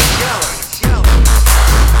 Yelling.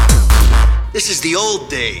 This is the old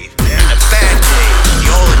days, man. The bad days. The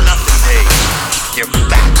all or nothing days. They're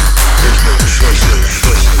back. There's no choice.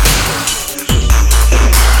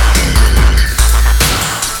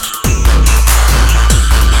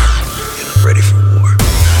 Getting ready for war.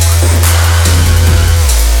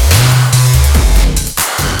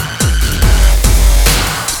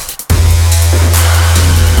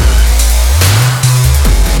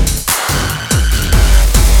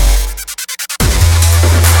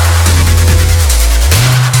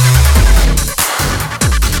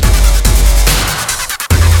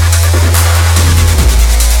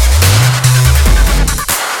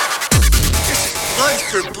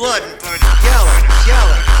 For blood and yelling.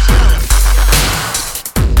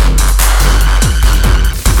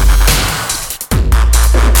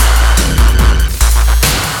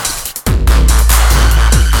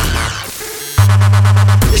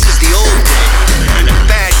 This is the old days and the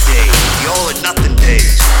bad days, the all or nothing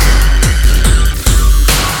days.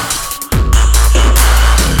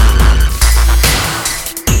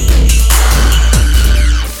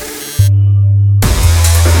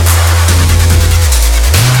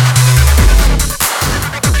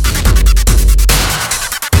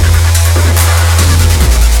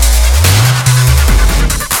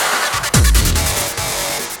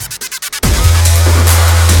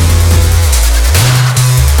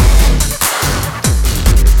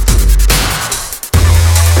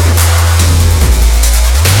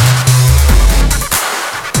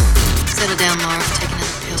 Settle down, Marv. Take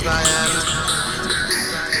another pill.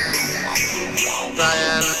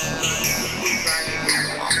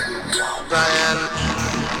 Brian,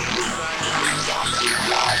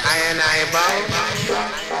 I bow.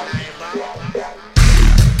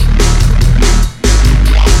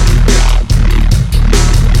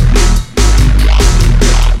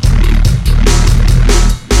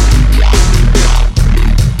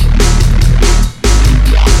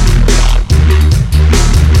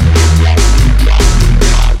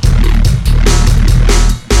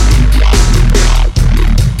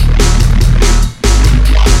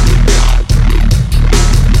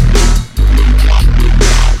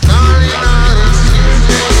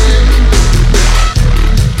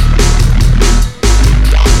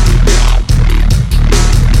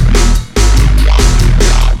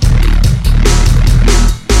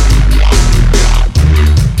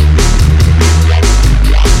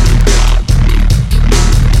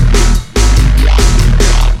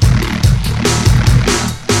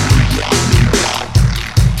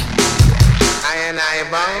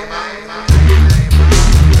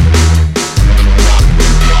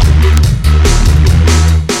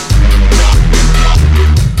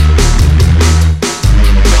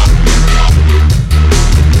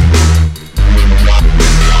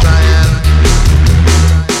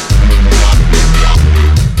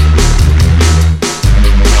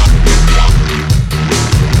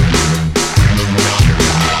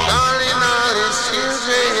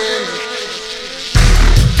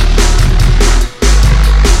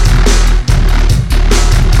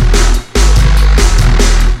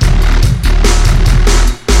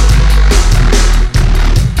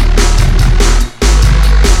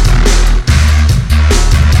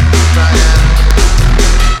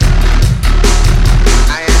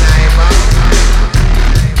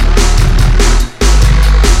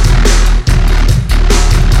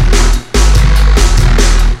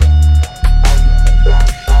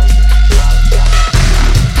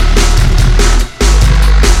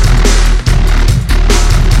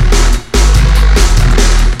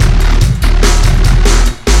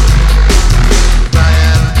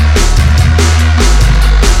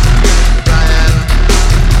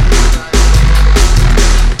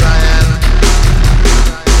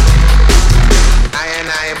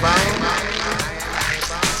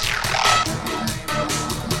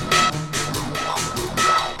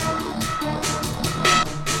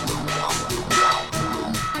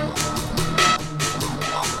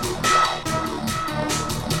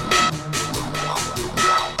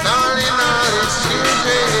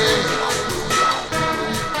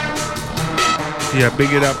 Yeah,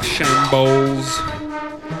 big it up, Shambles.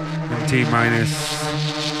 And T-minus.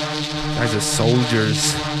 Guys are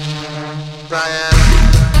soldiers. Brian.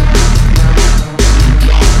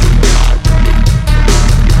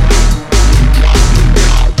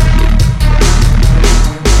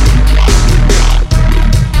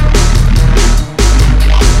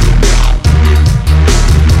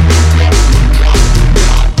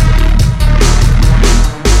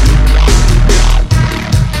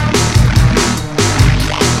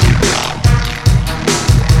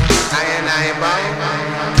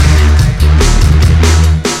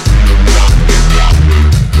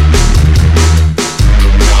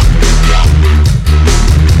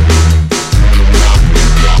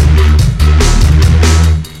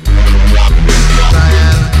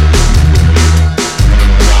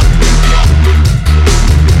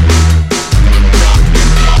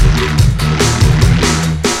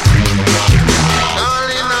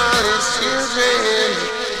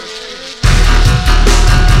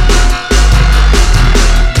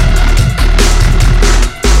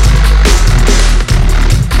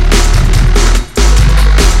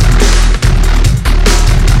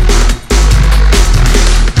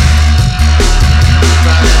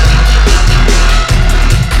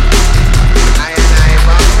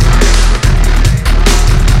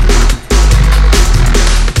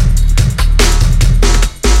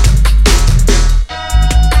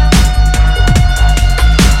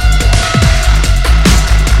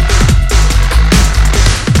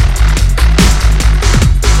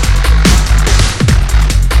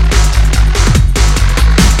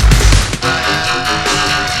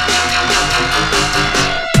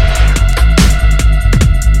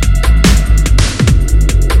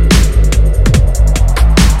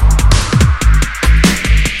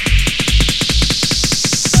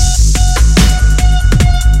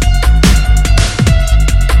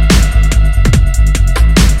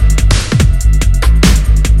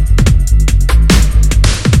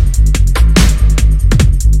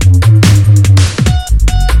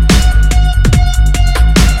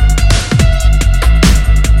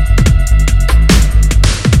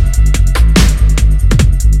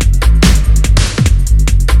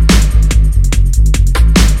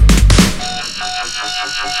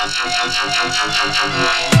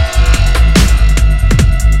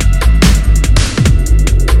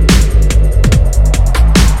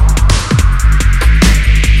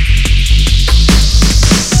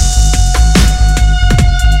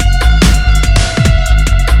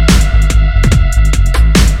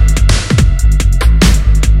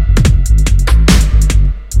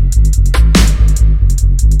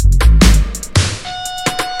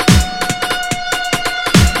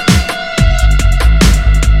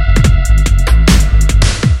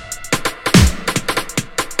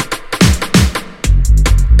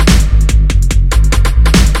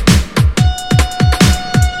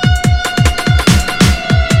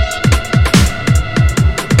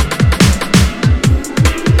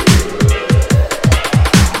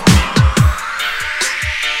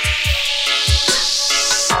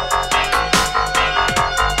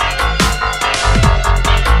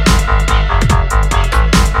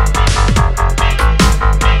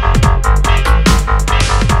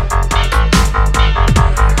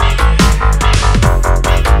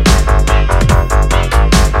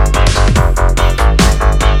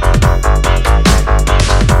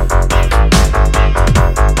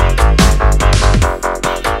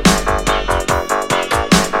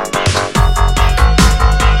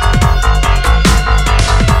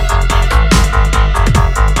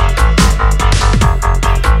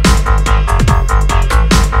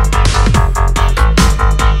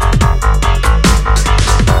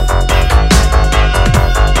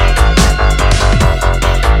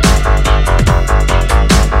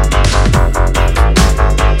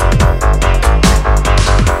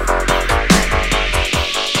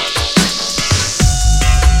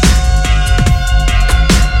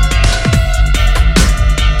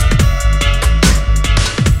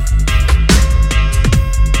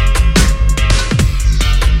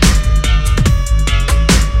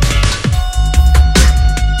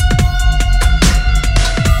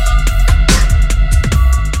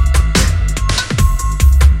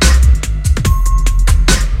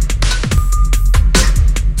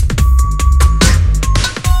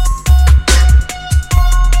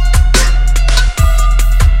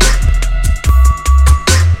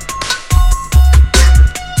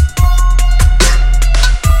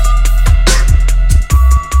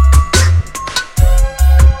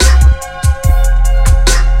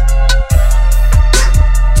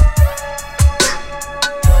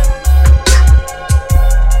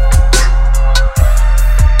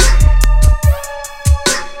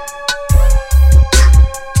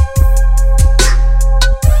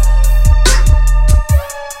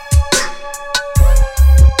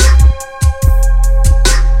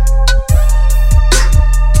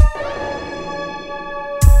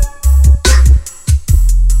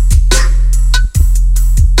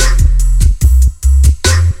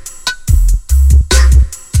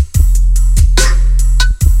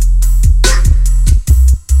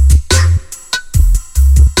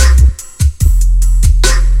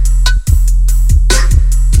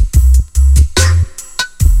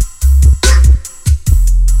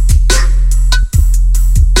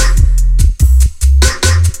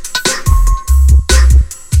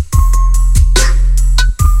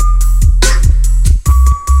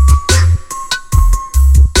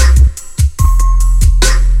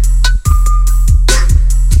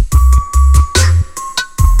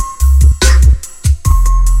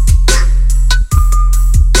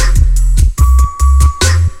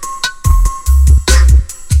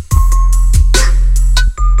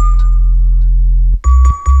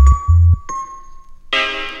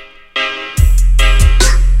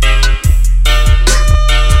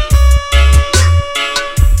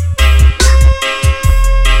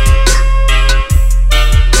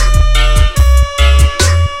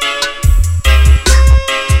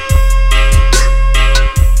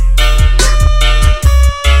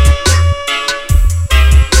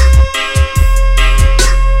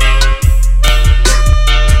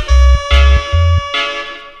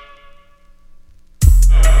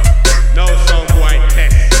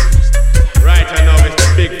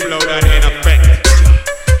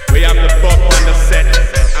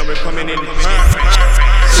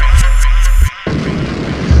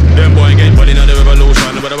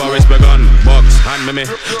 me.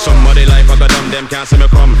 Somebody life I got them can't see me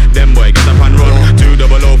come. Them boy get up and run.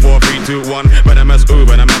 2004321. Venomous ooh,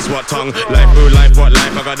 venomous what tongue. Life ooh, life what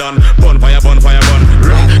life I got done. Bonfire, bonfire, bun.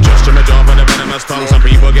 Just to me jaw for the venomous tongue. Some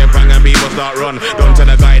people get bang and people start run. Don't tell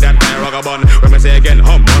the guy that I rock a bun. When me say again,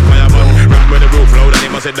 bonfire, bun. Rap with the roof load and he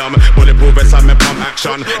must say dumb. Bulletproof vest and me pump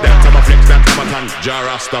action. That type of flex, that type of ton.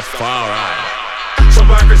 Jara stuff, alright. Some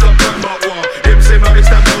bikers up talk about war. Him say my bitch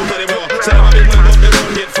that out of the war. Say I'm a big man but they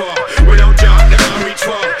won't get far. Without job they can't reach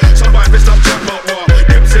far. Some bikers up talk about war.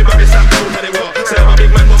 Him say my bitch that out of the war. Say I'm a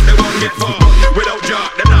big man but they won't get far. Without job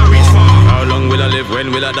they can't reach far. How long will I live?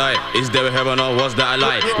 When will I die? Is there a heaven or was that a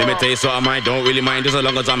lie? Let me tell you something I don't really mind. Just as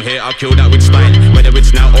long as I'm here I'll kill that with style. Whether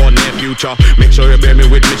it's now or near future. Make sure you bear me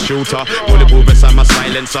with me shooter. Bulletproof inside my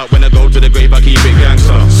silencer. When I go to the grave I keep it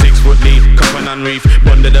gangster. 6 foot deep, cover and reef.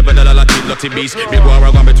 Bond the devil la lotty beast. Big war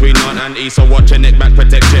I gone between north and east. So watch your neck back,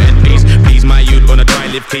 protect your head peace. Please my youth, gonna try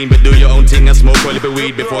live clean. But do your own thing and smoke a little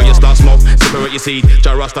weed. Before you start smoke, separate your seed.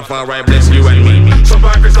 Jah Rastafari bless you and me. Some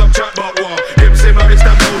bikers up chat about war. Him say my bitch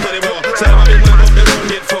that out of the war. Say I'm a big man but they won't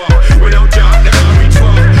get far. Without Jah they can't reach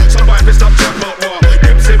far. Some bikers stop chat about war.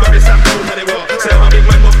 Him say my bitch that out of the war. Say I'm a big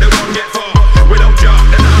man but they won't get far. Without Jah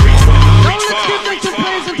they can't reach far. Now let's give them some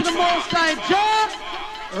praise into the Most High Jah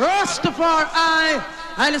Rastafari,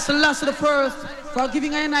 Haile Selassie the First, for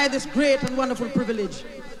giving I and I this great and wonderful privilege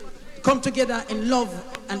to come together in love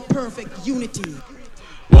and perfect unity.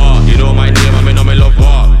 War, you know my name, I know me love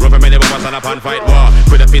war. Rubber many bombers and up and fight war.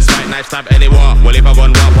 With a fist fight, knife stab any war. Well if I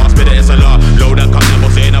gun war, pass me the SLR. Load and come never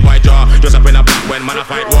say in a white jaw. Just up in a black when man a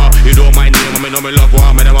fight war. You know my name, I know me love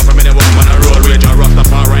war. Me never from me the war, man a road rage. I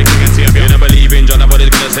Rastafari, king and savior. You never believe in Jah, nobody's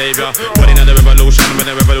gonna save ya. Put in the revolution, when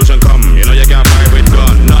the revolution come. You know you can't fight with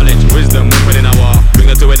gun. Knowledge, wisdom, weapon in a war. Bring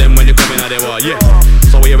it to them when you come in a the war, yeah.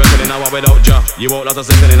 So we reckon in a war without Jah. You won't let us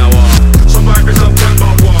listen in a war. Some bikers up talk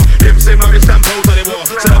about war. Him say my bitch stamp out of the war.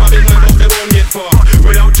 Say I'm a big man but they won't get far.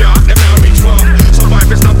 Without Jah they can't reach far. Some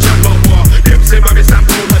bikers stop chat about war. Him say my bitch stamp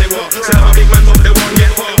out of the war. Say I'm a big man but they won't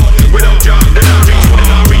get far. Without Jah they can't reach far. They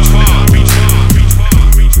can't reach far. Reach far. Reach far.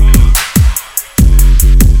 Reach far.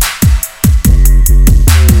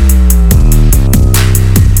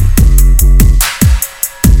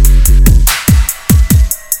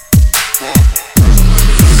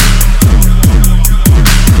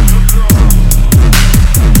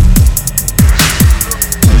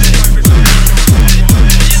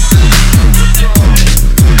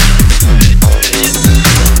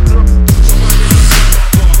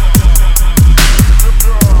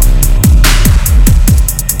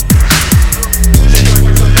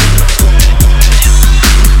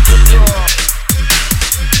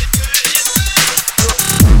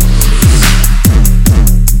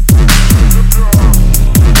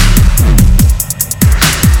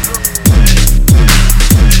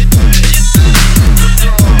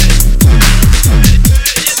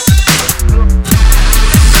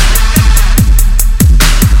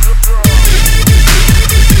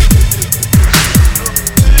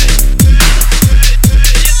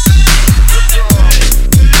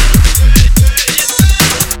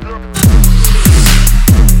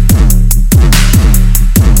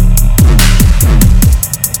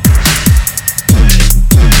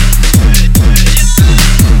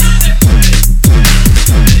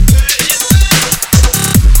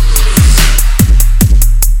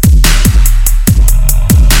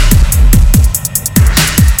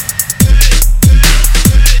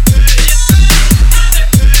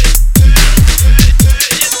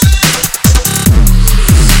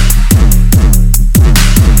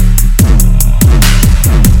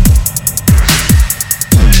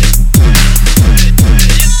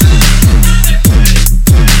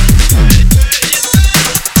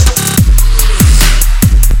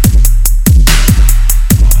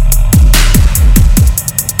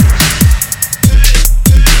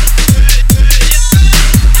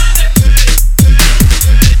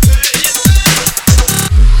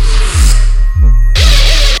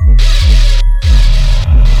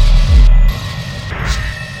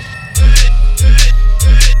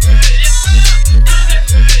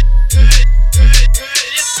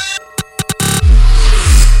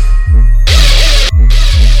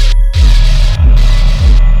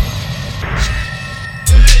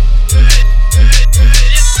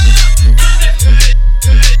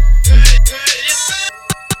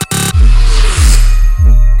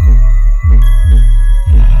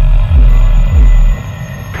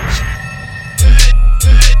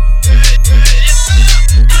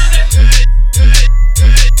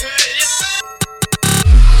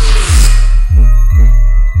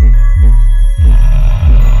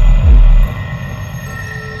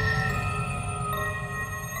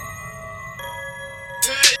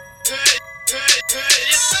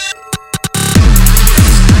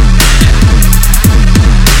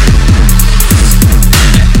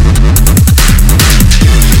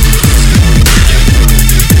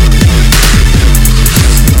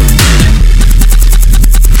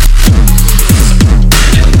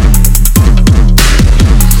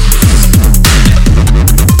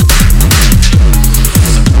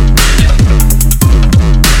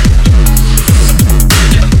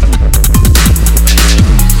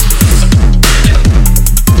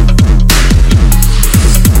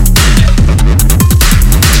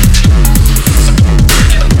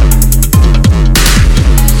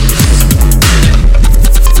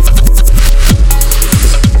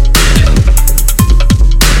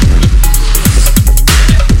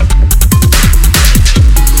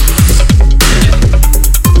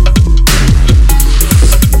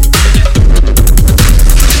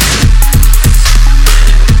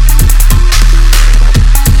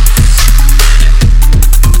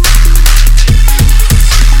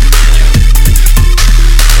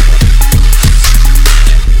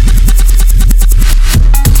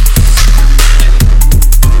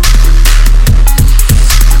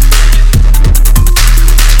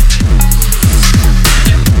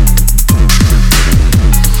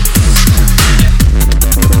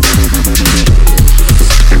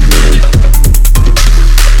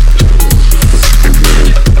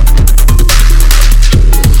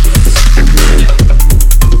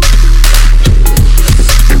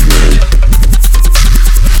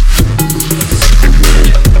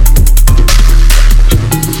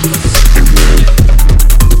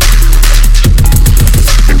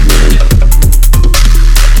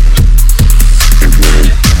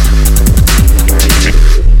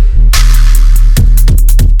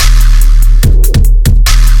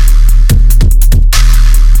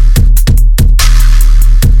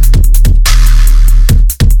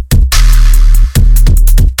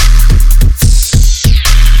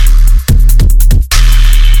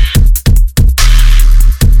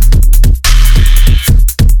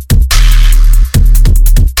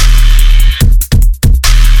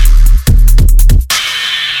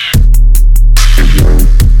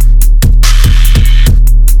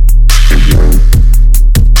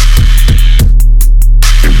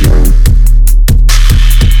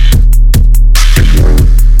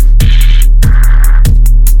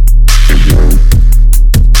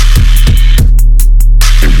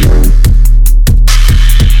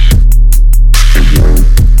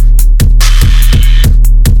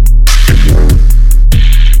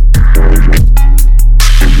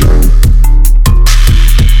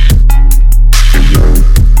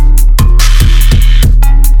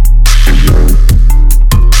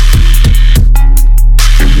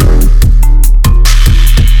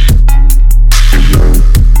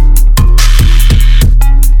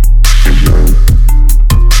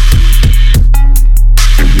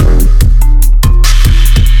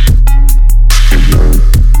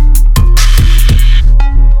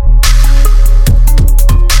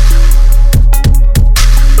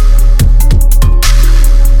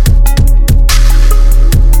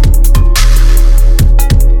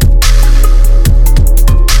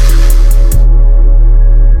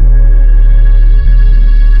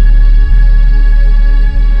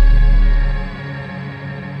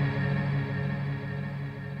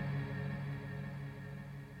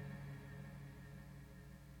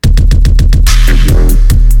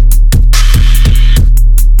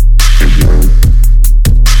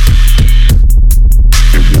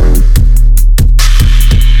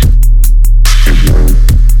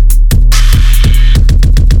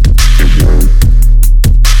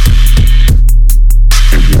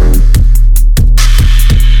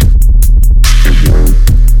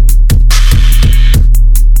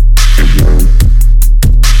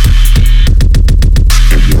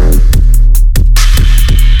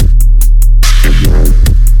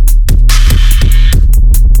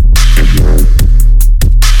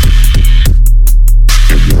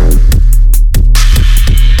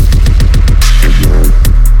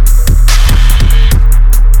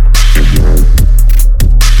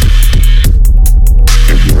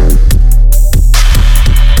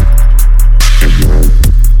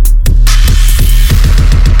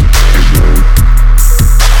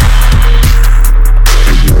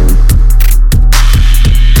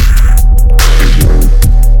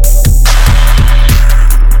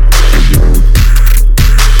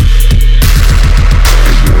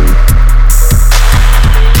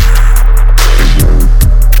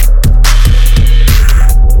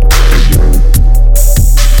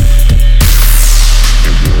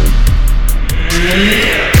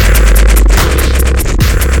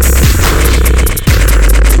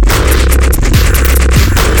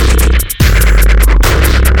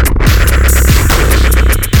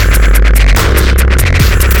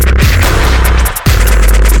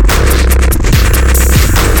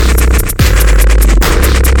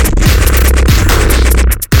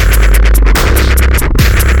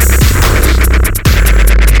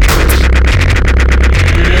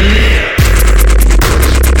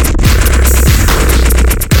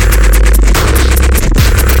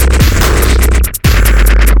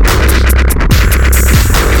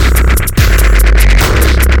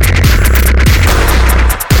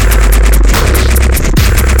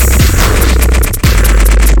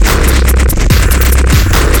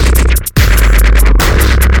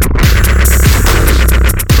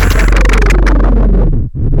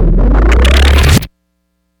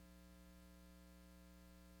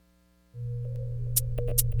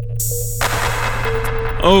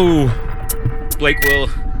 Oh, Blake Will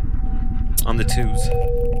on the twos.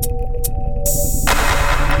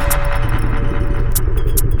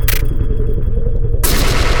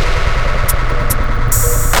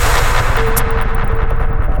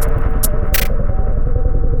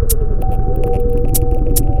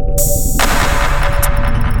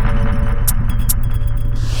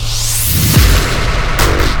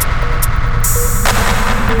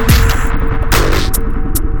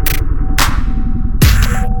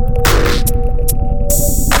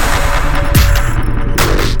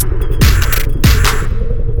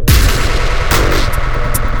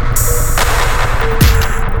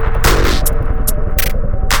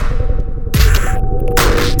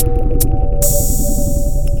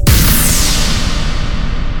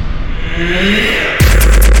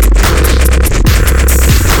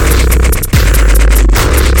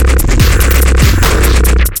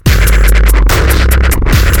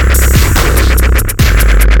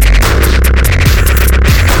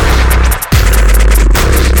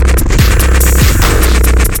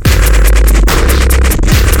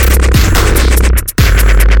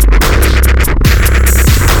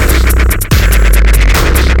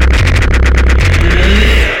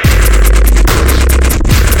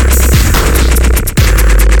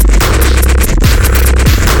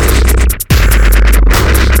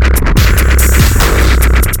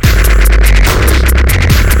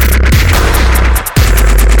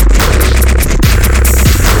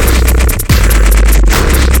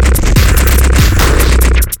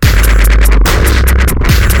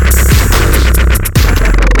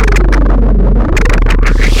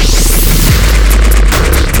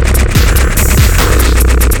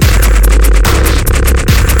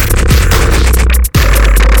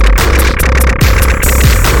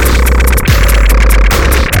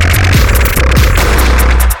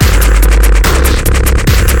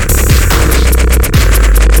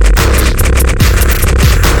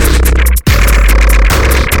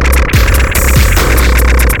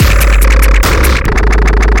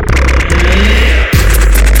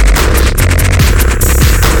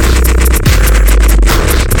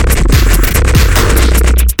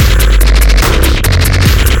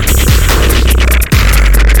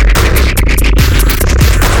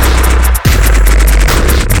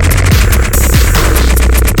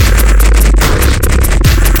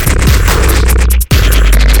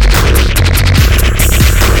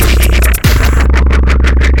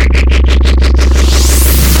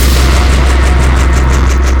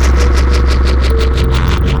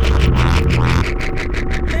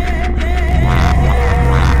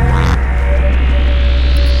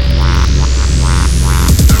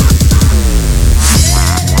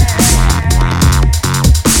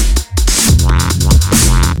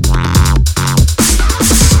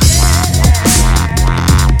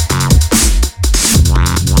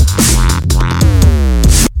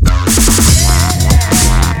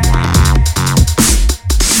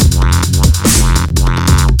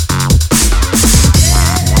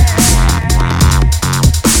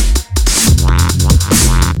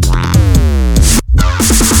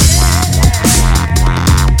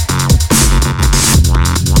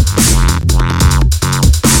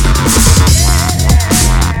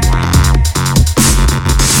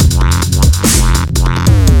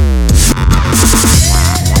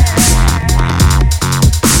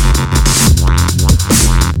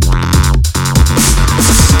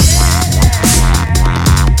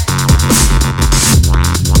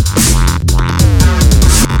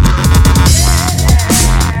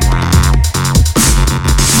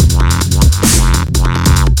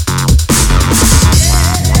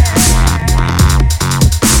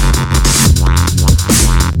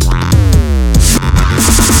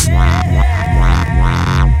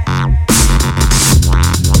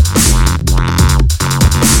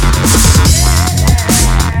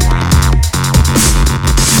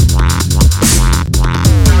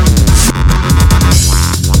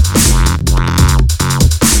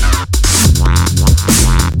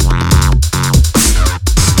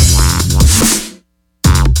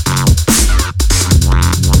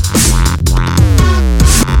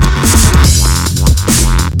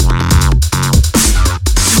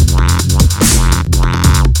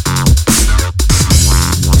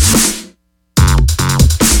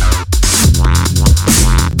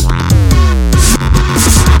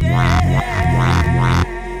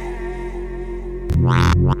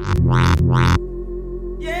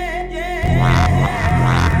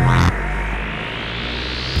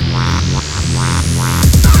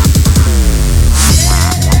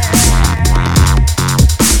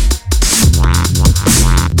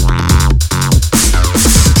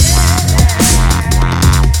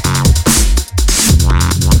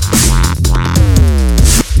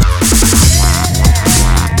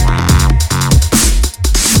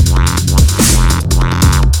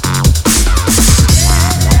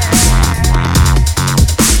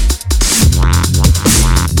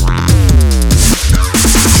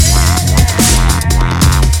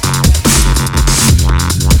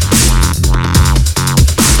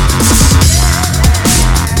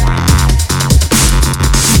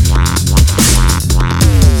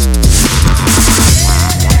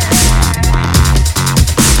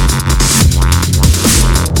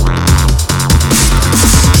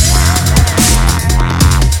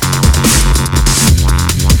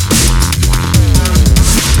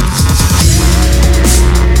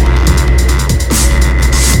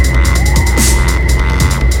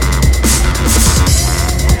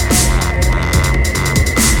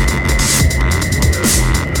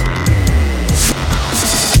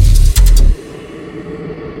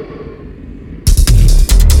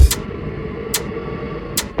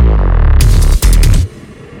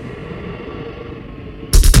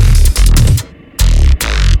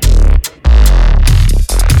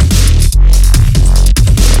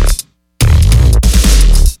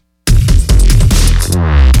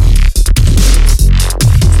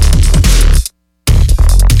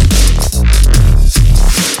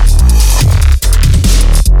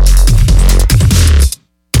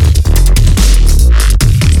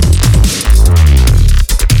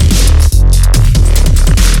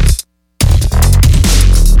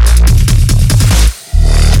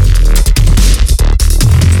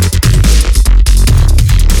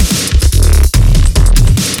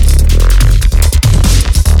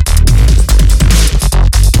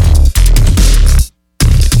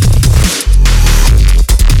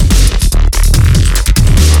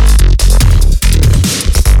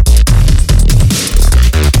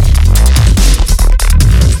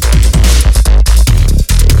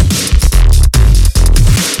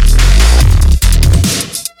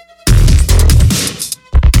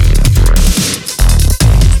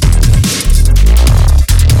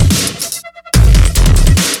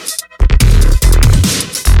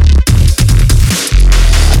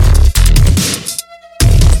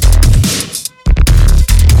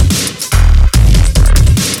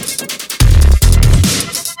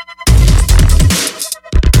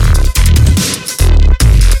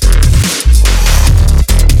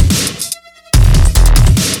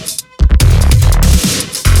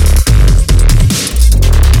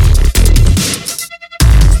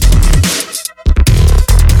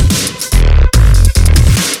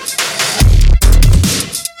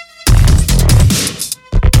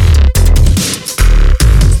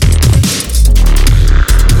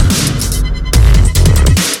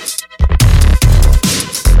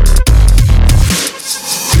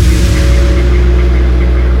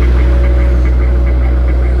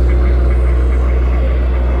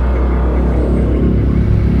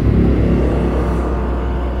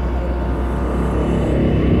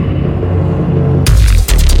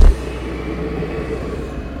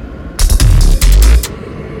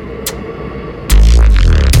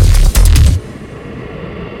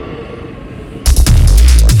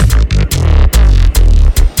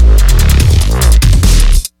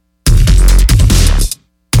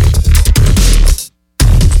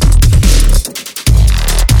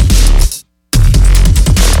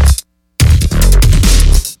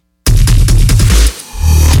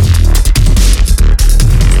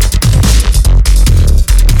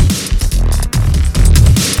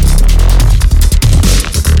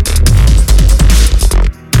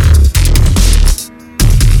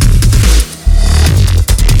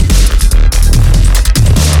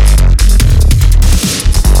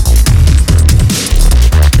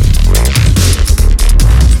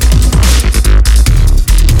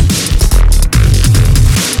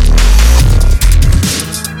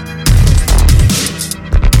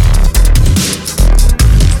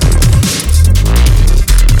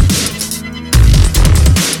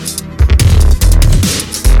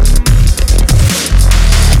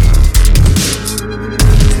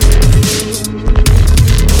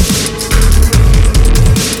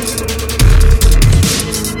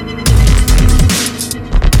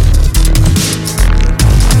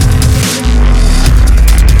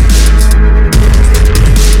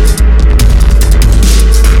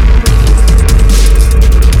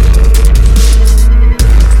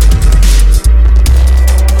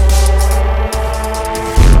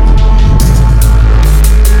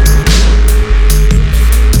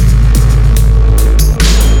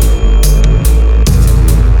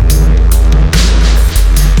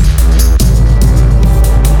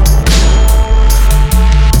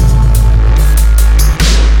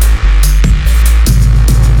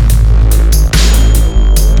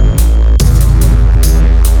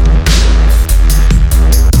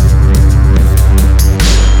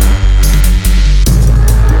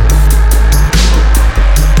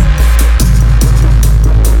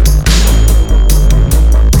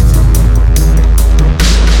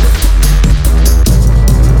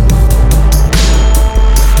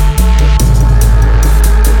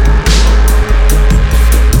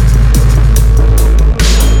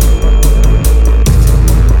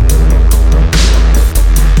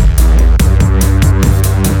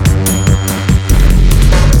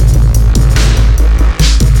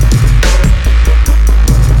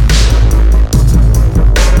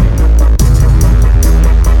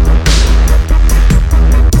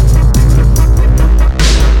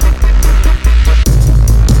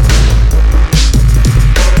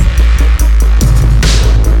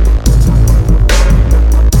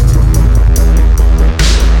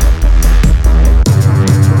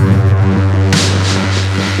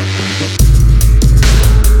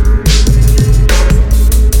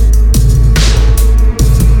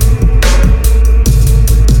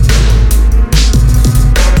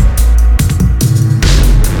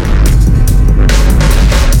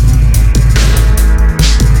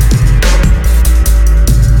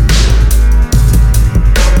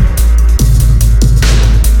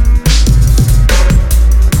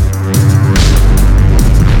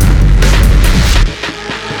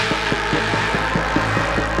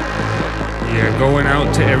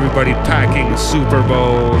 out to everybody packing Super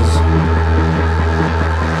Bowls.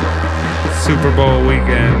 Super Bowl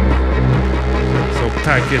weekend. So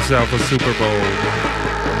pack yourself a Super Bowl.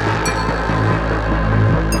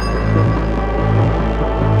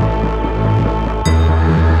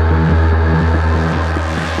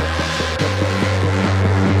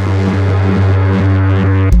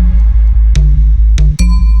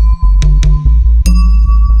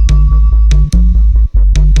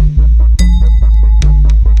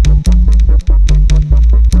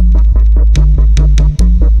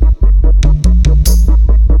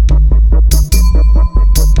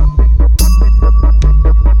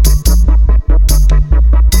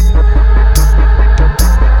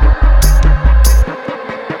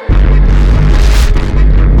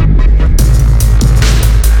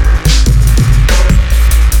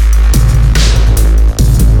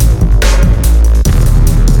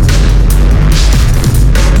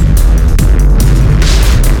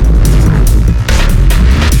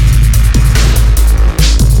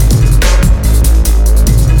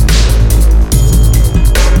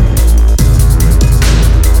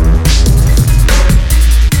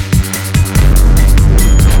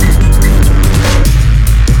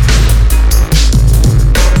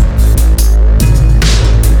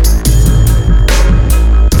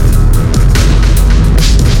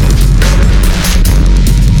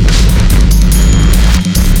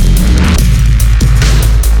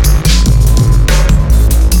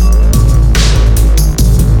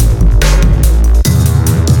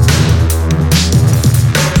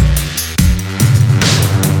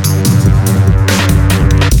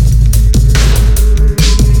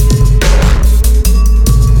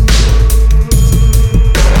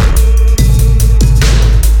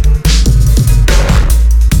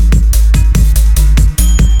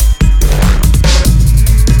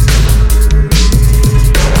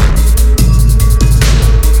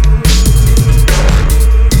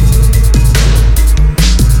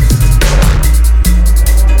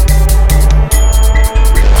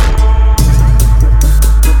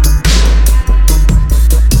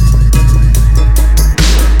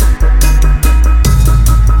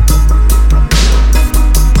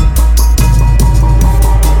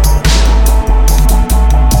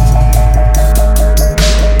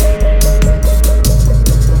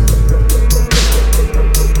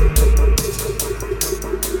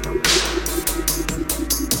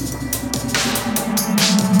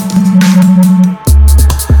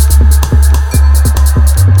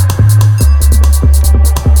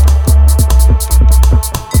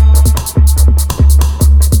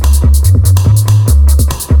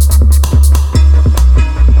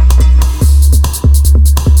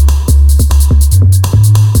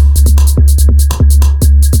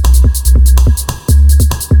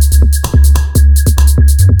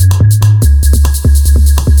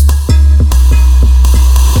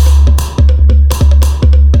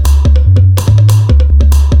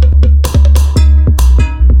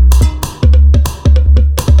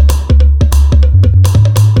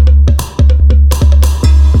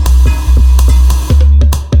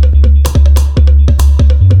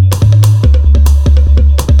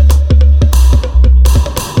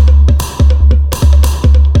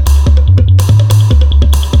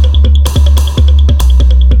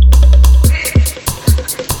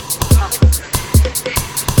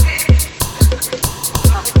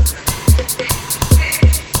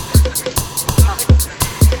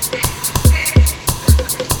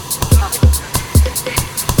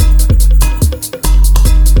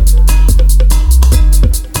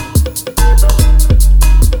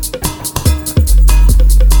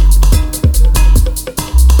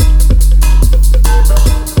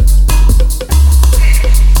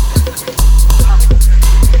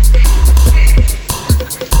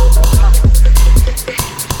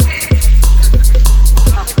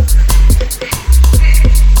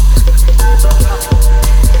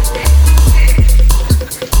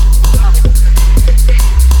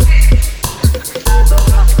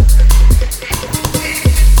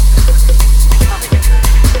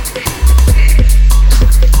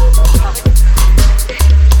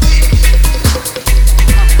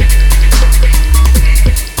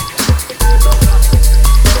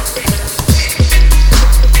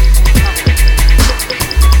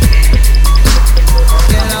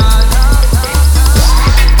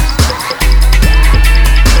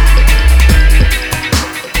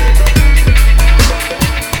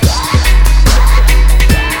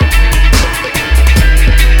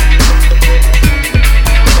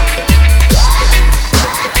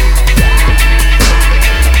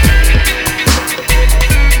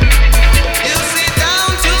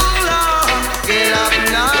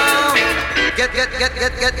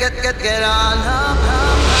 get on up.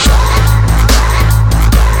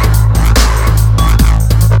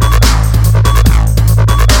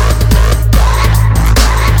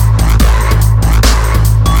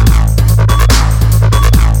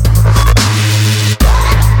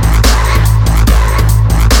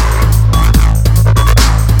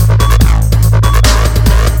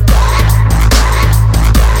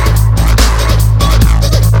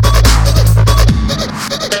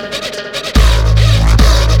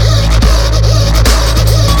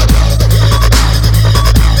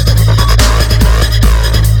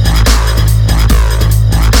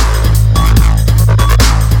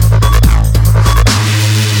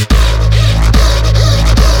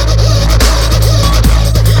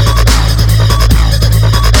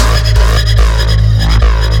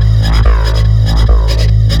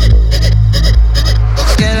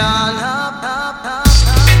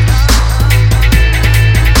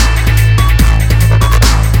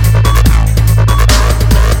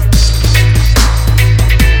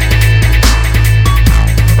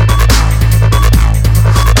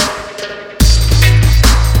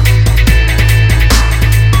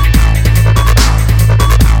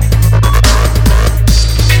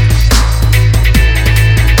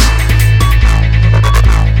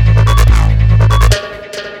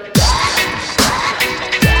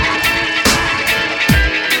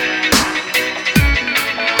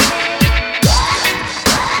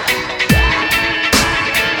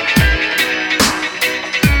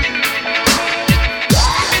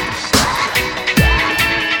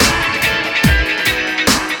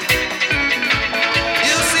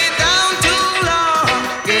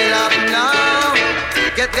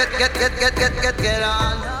 Get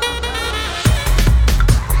on.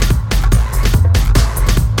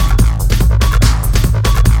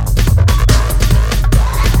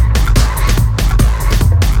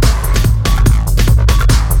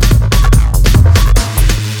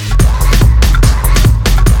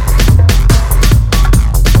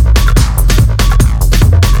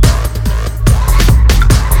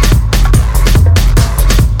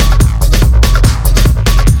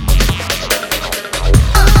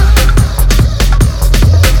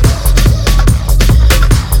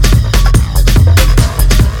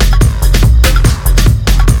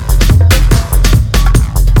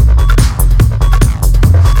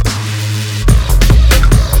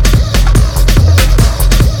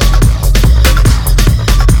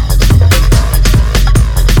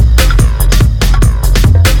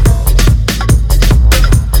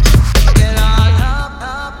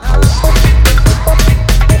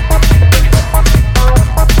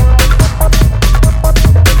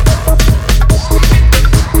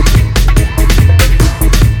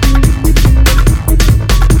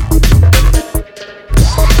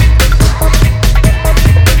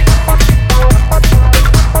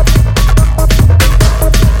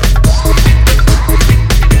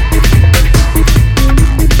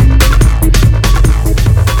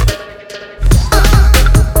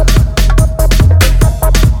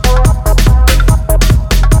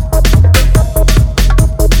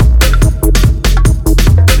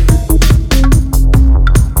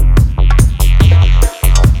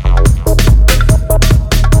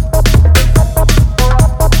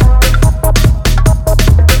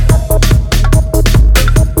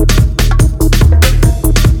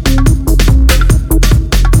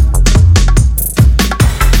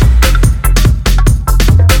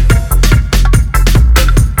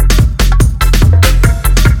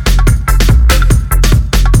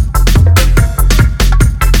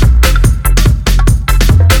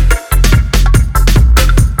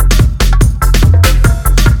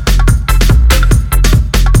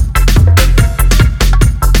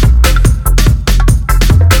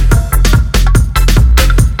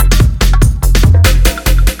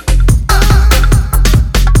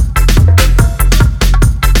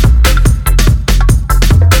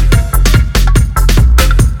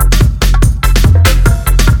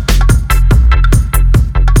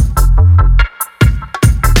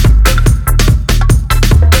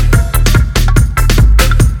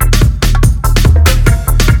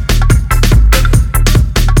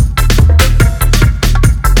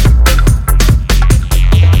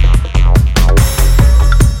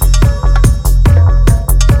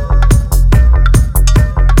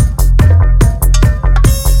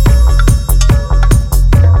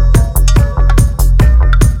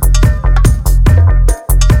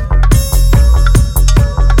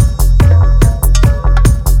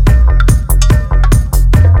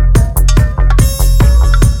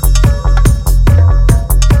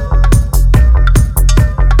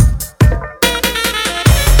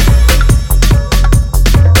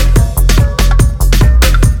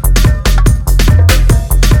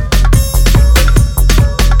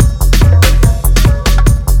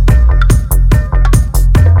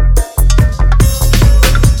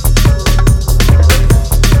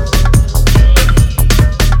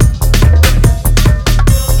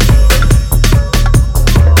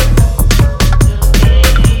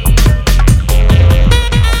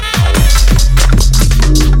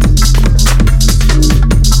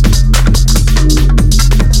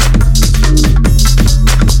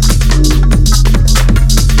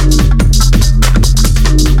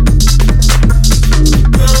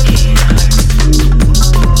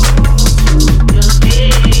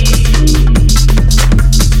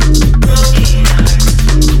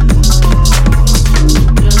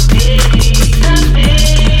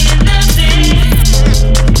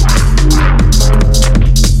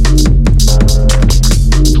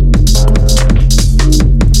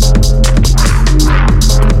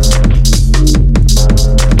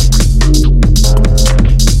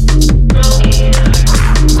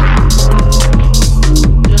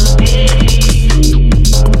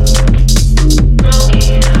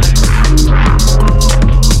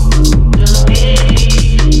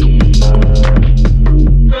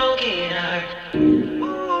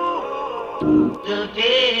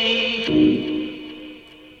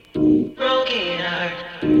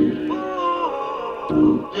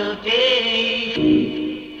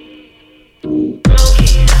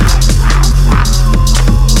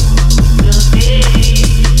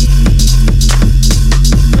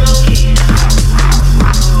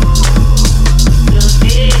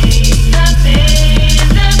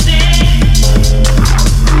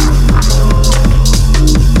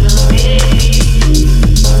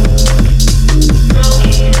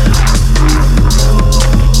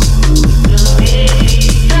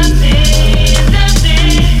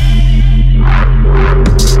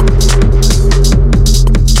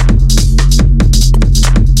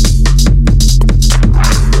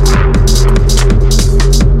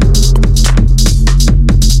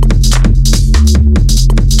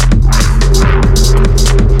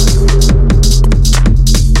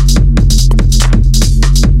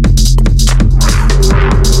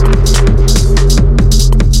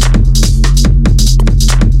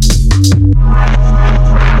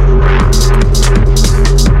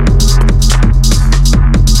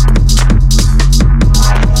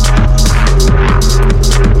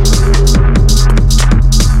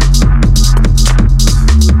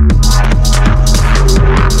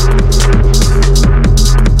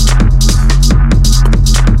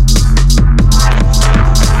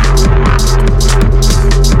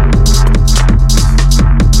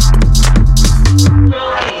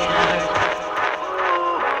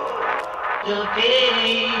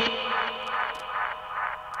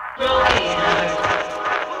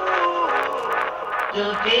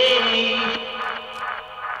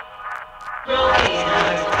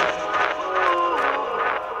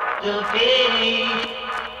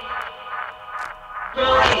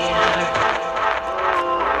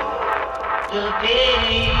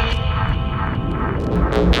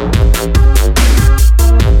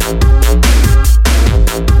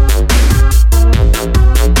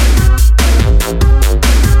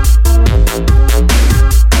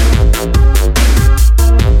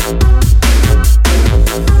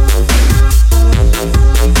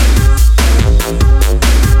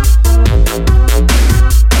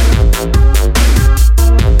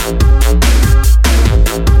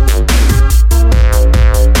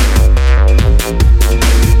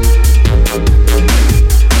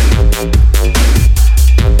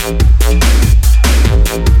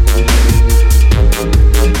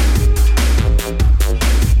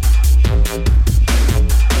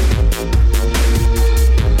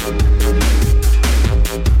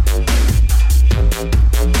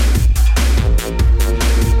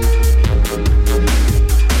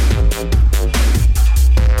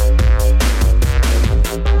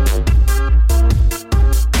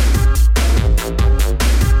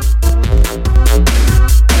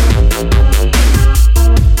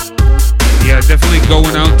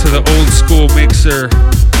 Going out to the old school mixer.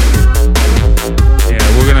 Yeah,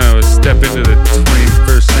 we're gonna step into the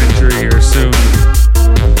 21st century here soon.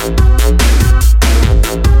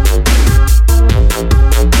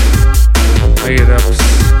 Big it up,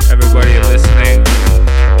 everybody listening.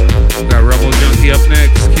 We got Rumble Junkie up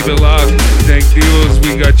next. Keep it locked. Thank Dios,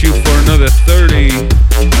 we got you for another 30.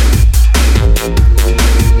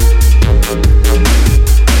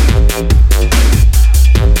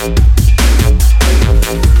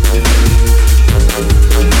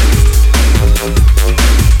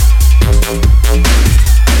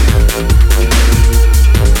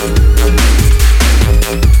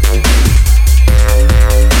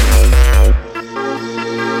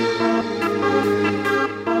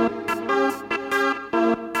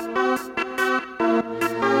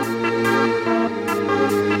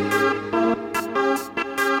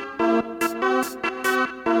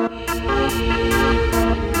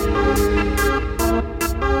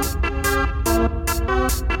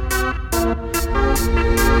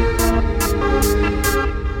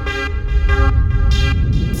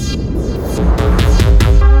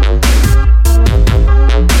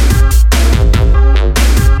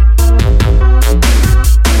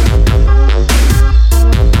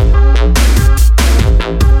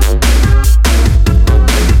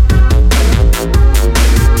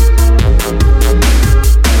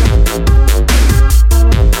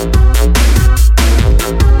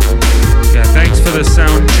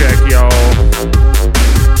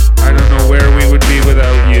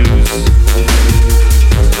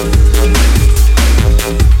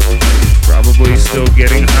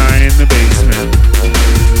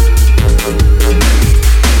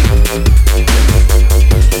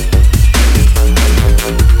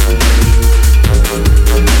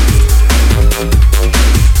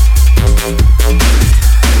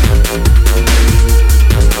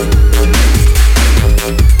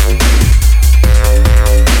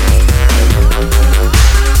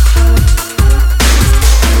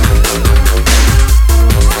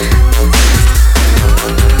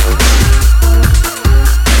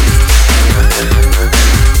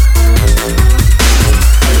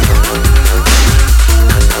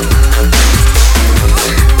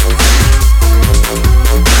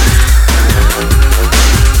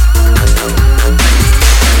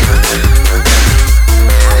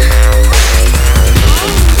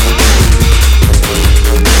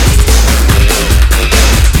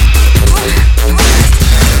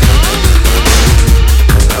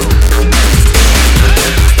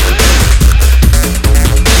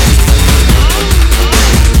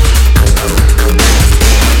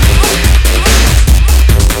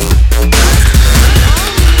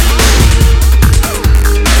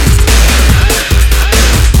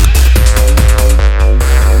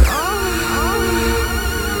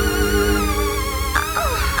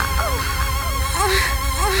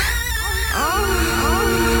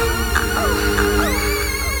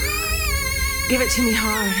 Give it to me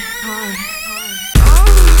hard, hard.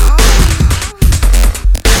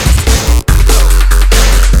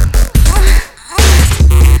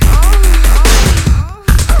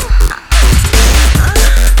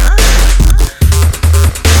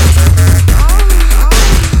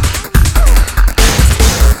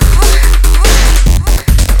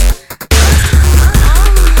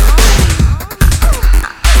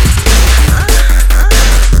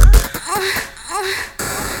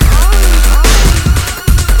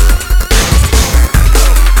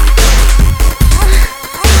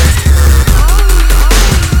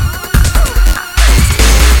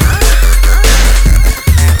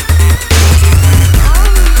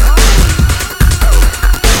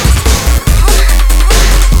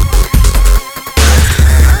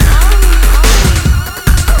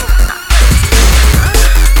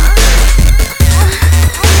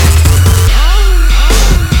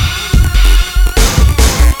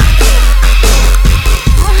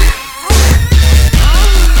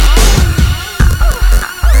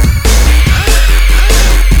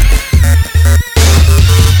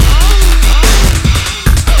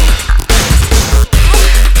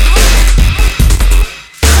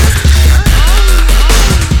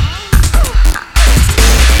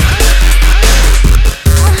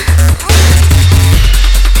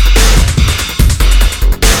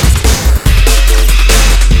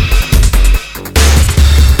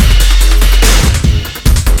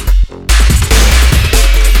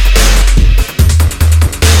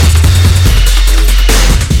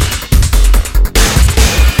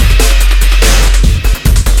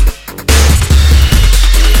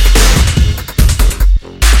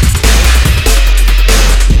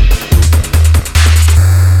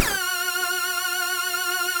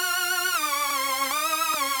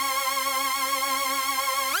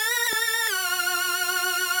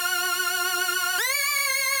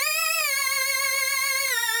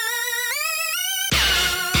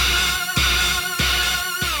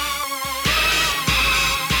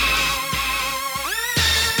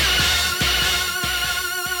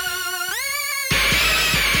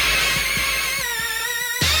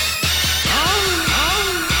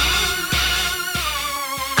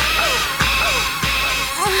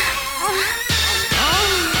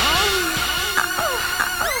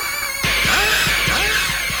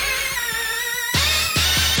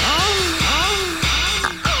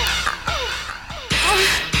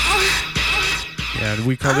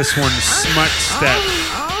 We call this one Smut Step.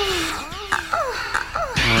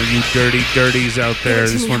 All you dirty dirties out there,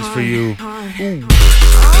 this one's for you. Ooh.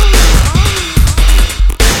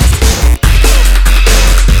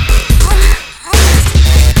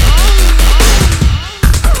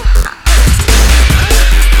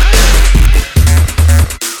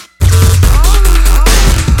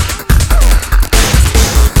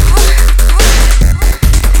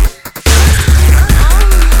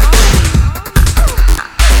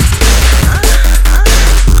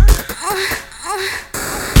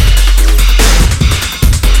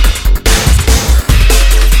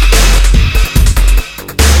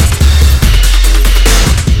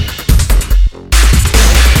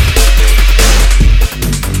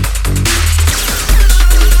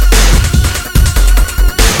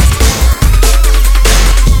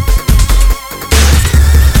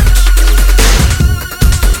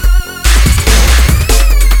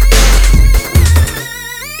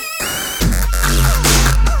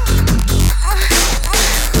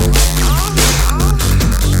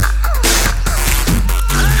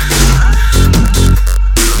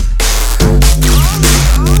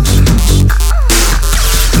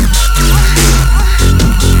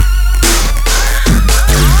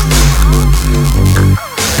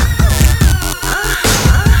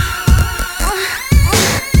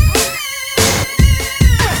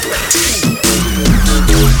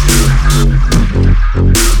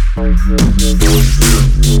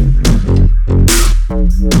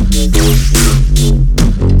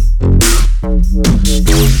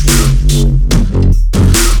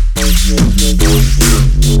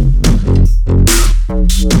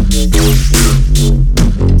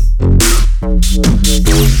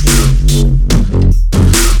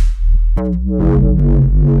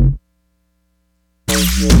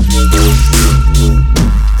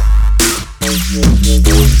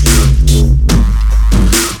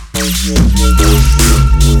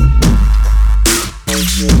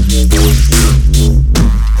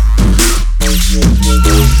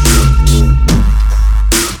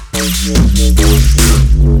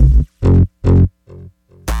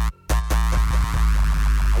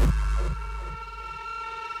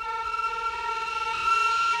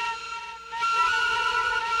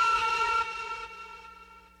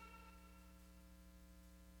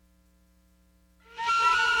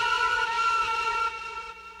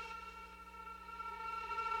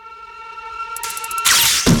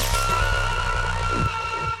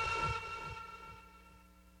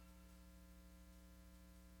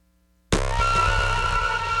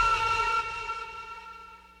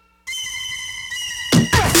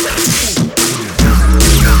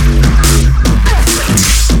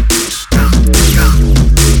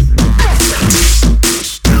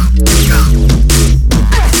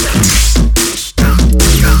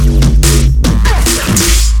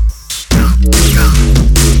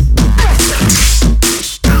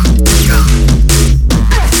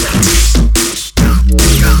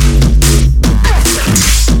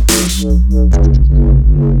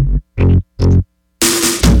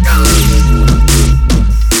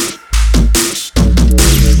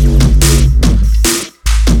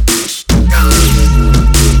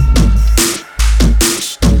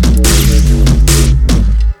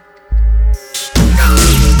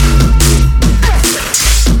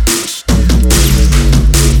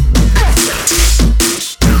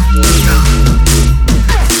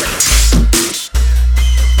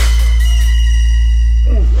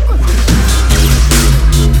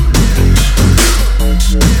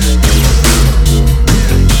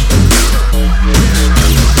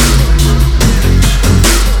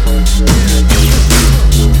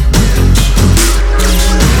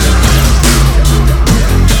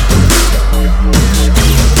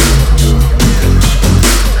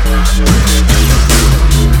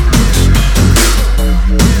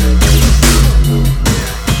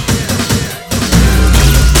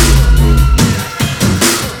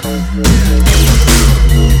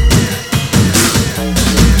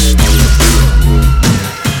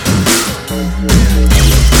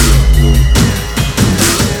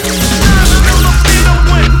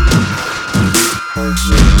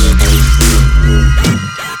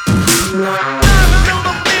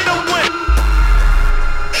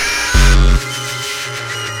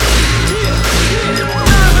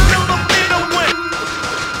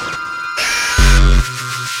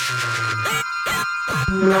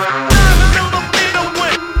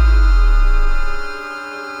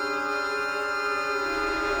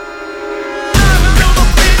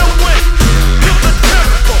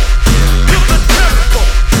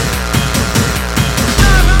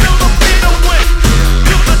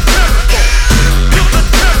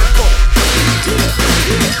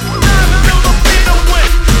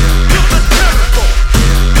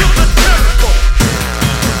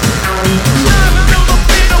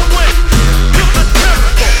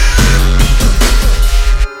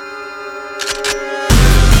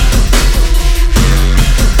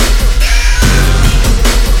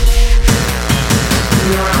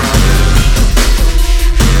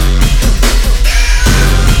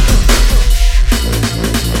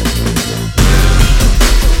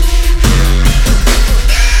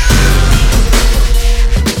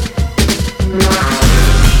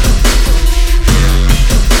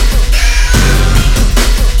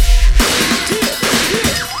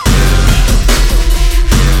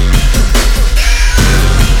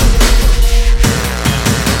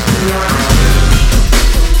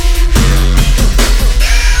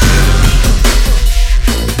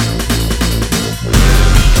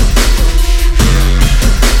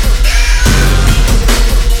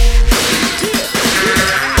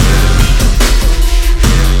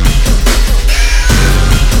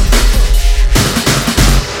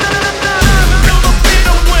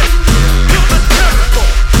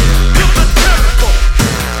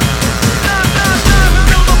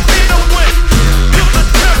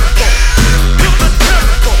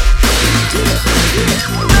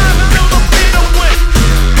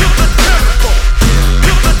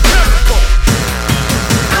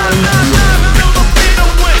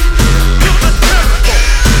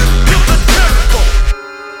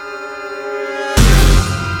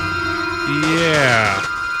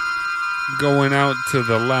 Going out to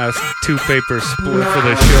the last two-paper split for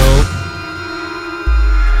the show.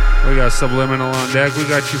 We got Subliminal on deck. We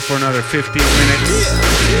got you for another 15 minutes.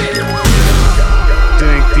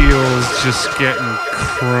 Dank Deal's just getting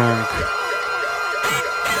crunk.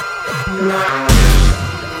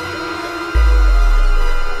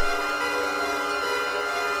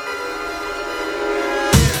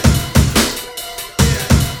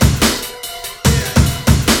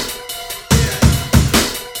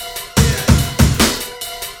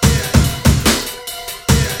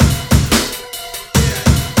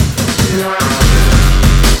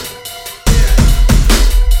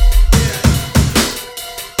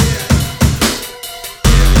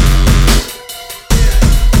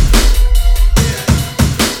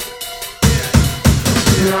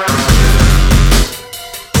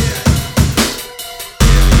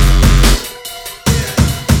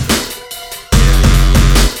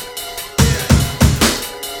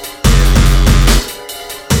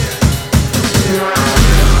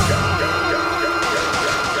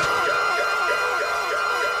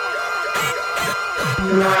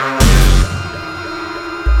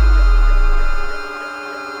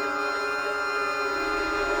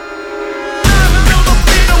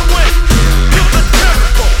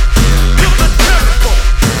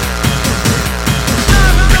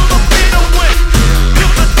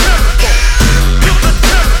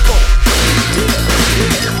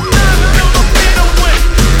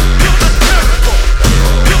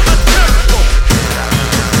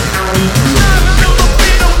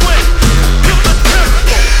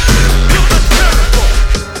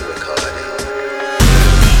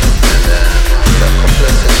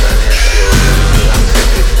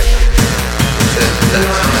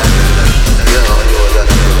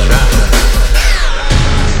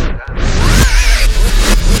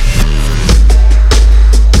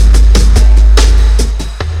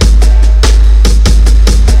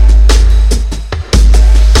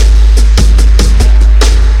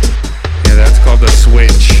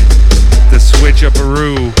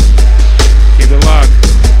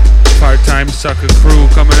 Sucker crew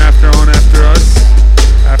coming after us.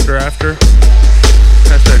 After.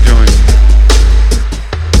 Pass that joint.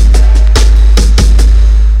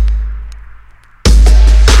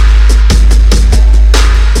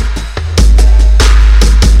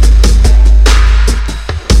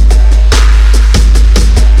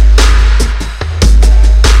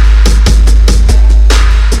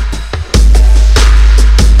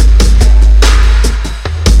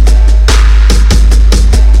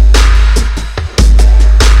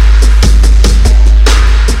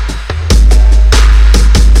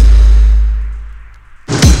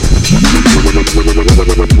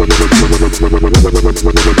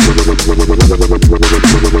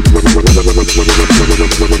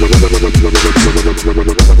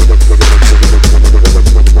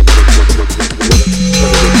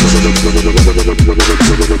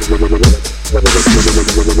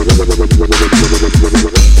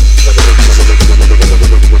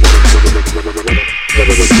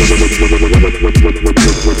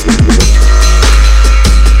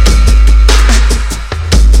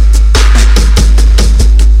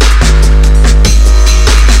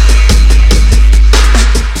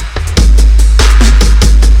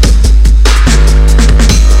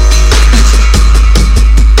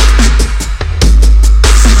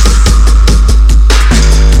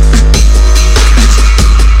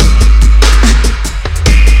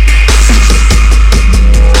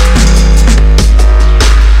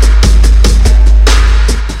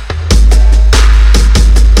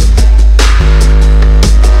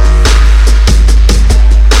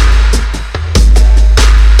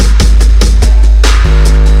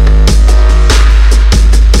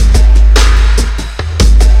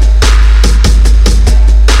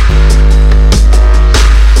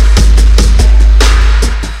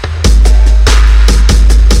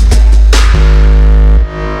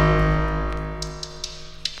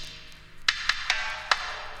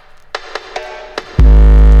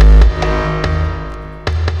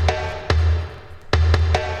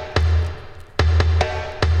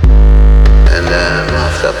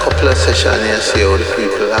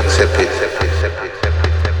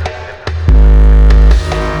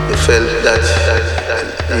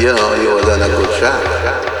 You know, you was on a good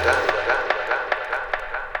track.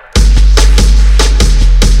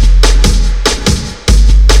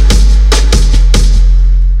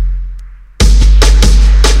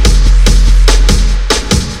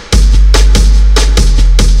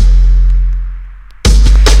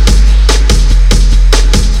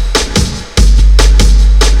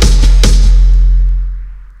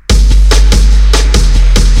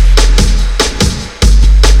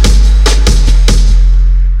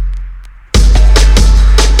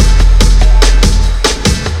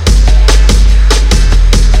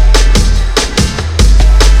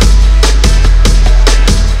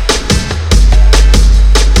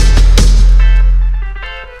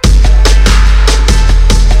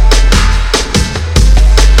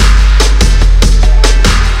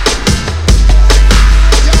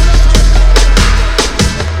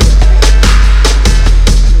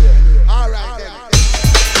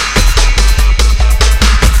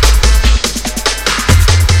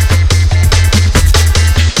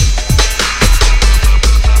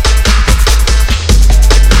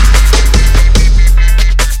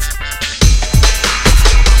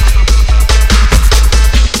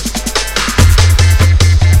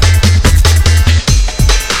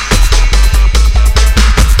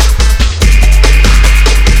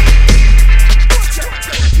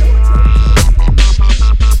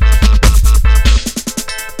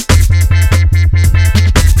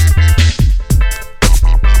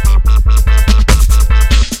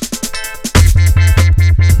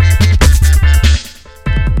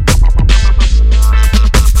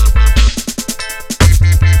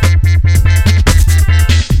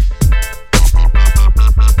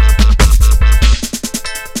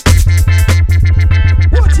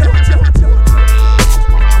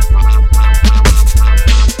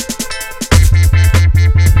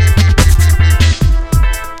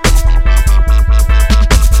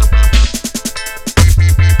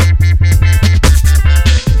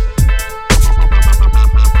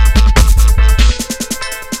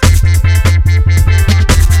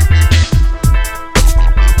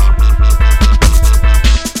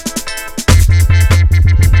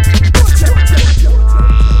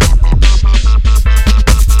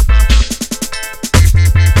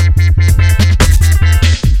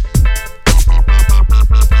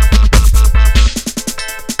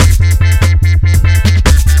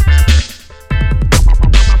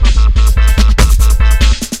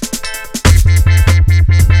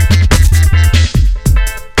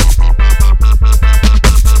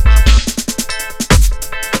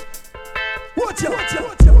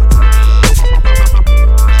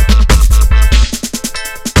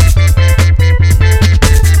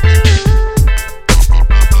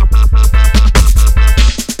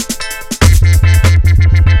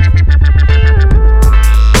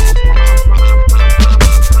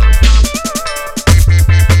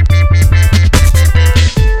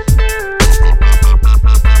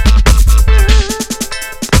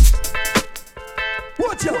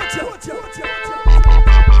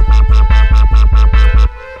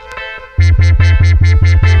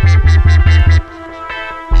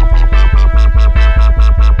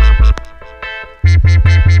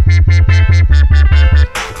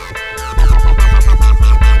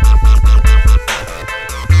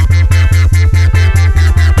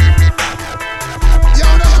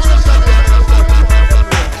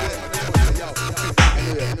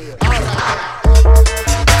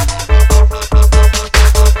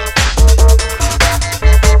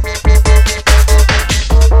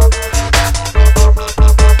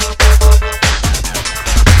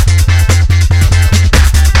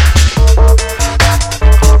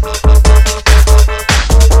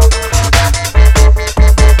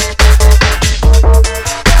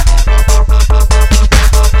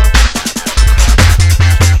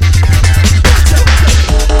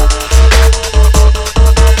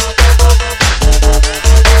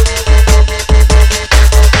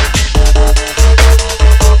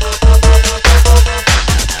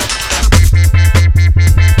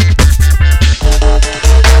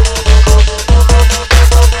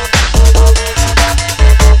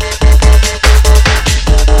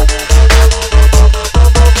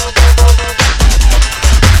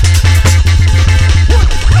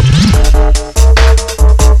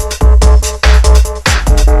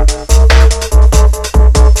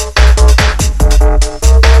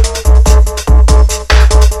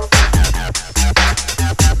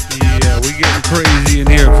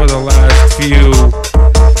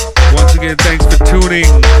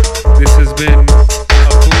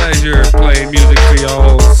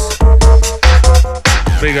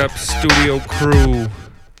 Big up studio crew.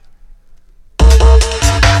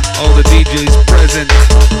 All the DJs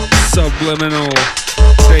present. Subliminal,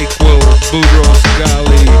 Dayquil, Boudros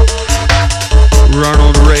Ghali,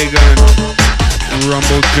 Ronald Reagan,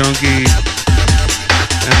 Rumble Junkie,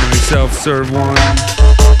 and myself, Serve One.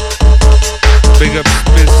 Big up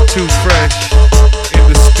Miss Too Fresh in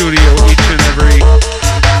the studio each and every.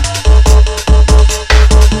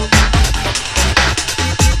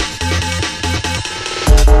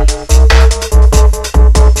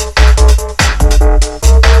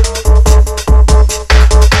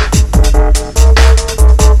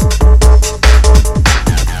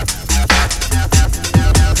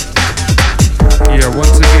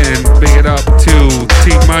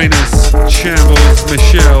 Minus Shambles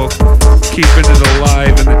Michelle, keeping it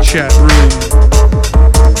alive in the chat room.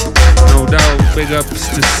 No doubt, big ups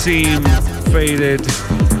to Seam, Faded,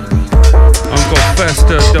 Uncle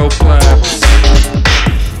Festa, Dope Labs,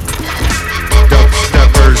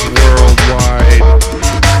 Dubsteppers Worldwide.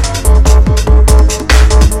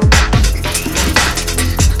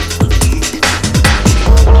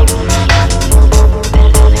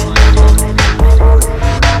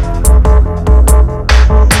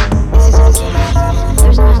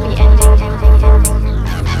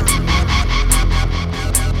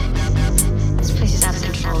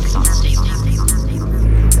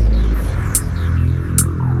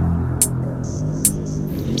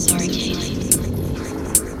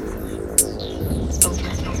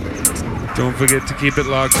 Don't forget to keep it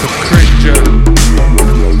locked for Crinja.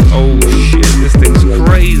 Oh shit, this thing's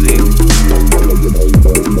crazy.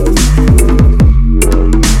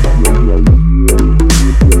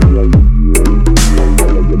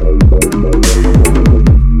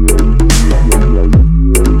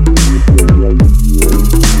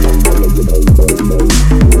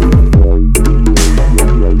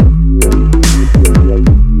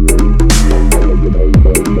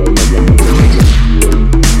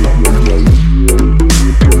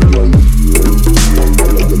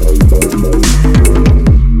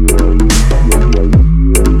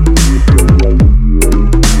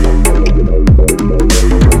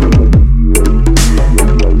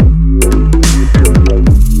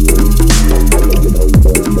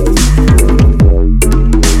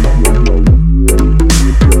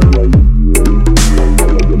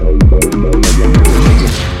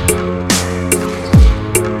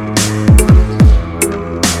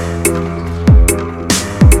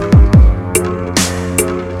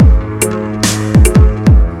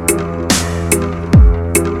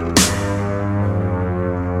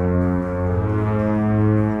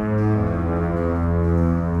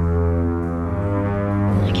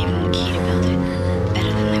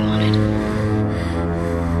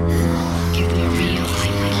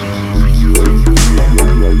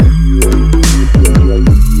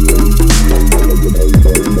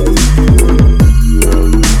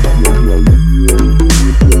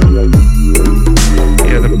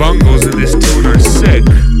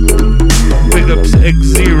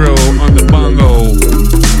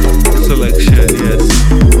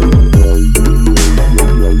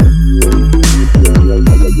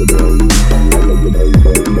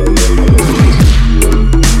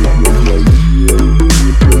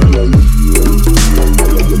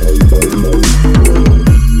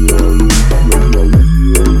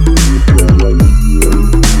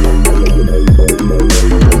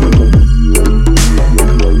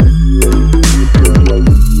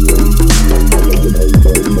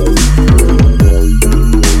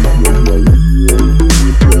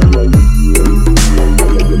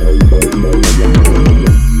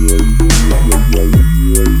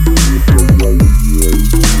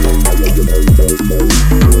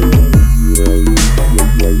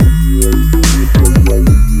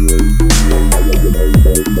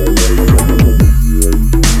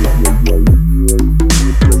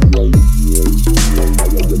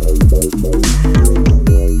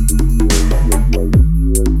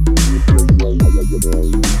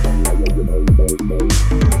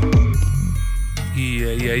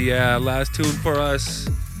 Last tune for us,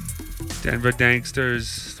 Denver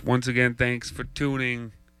Danksters. Once again, thanks for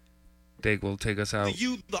tuning. Dig will take us out. The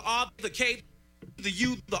youth, the art, the cape. The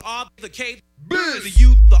youth, the art, the cape. The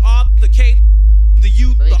youth, the art, the cape. The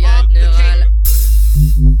youth, the art, the cape.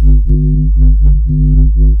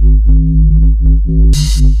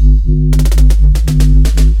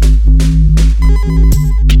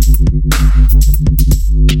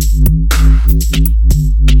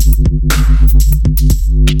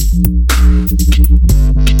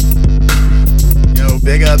 Yo,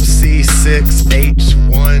 big up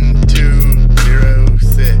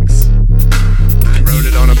C6H1206. I wrote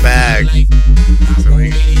it on a bag.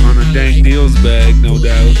 On a Dank Deals bag, no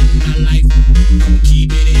doubt.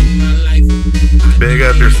 Keep it in my life. Big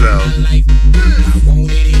up yourself.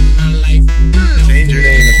 Change your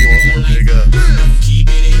name if you want more big ups.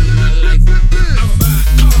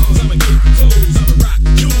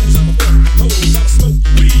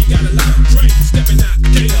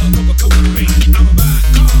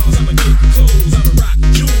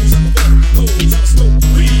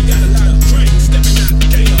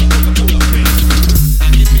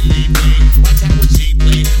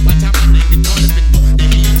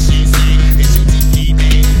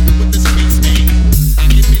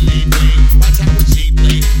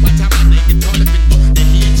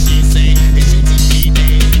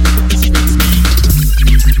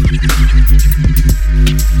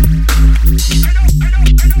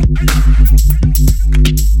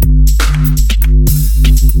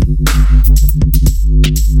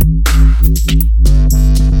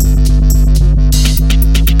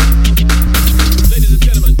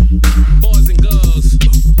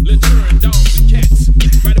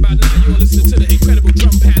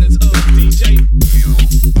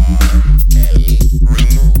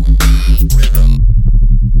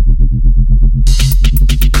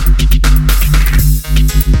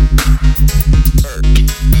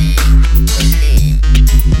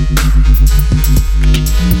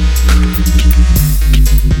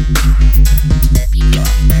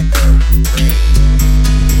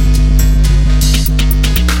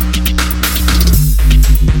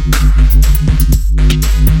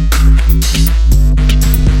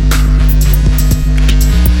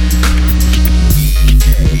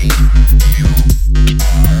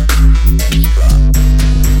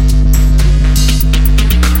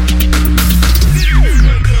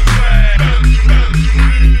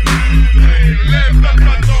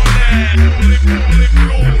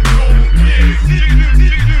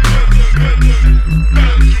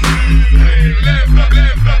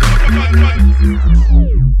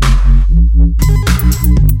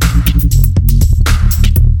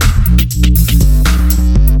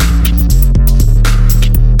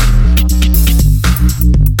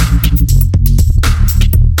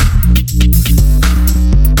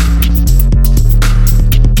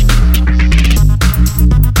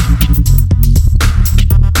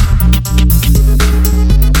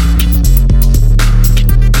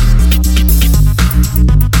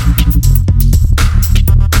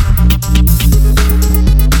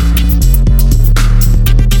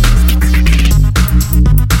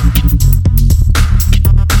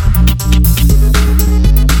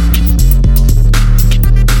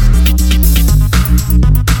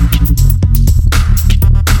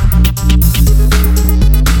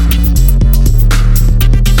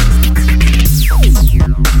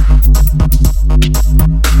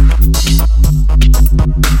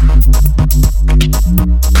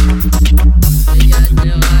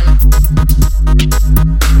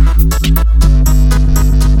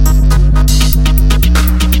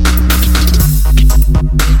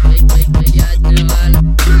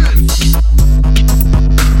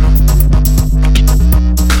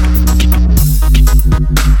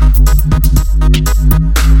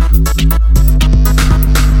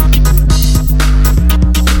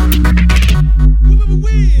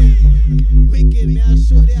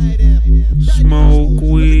 Smoke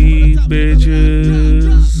weed,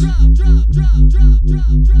 bitches.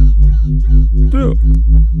 Yeah.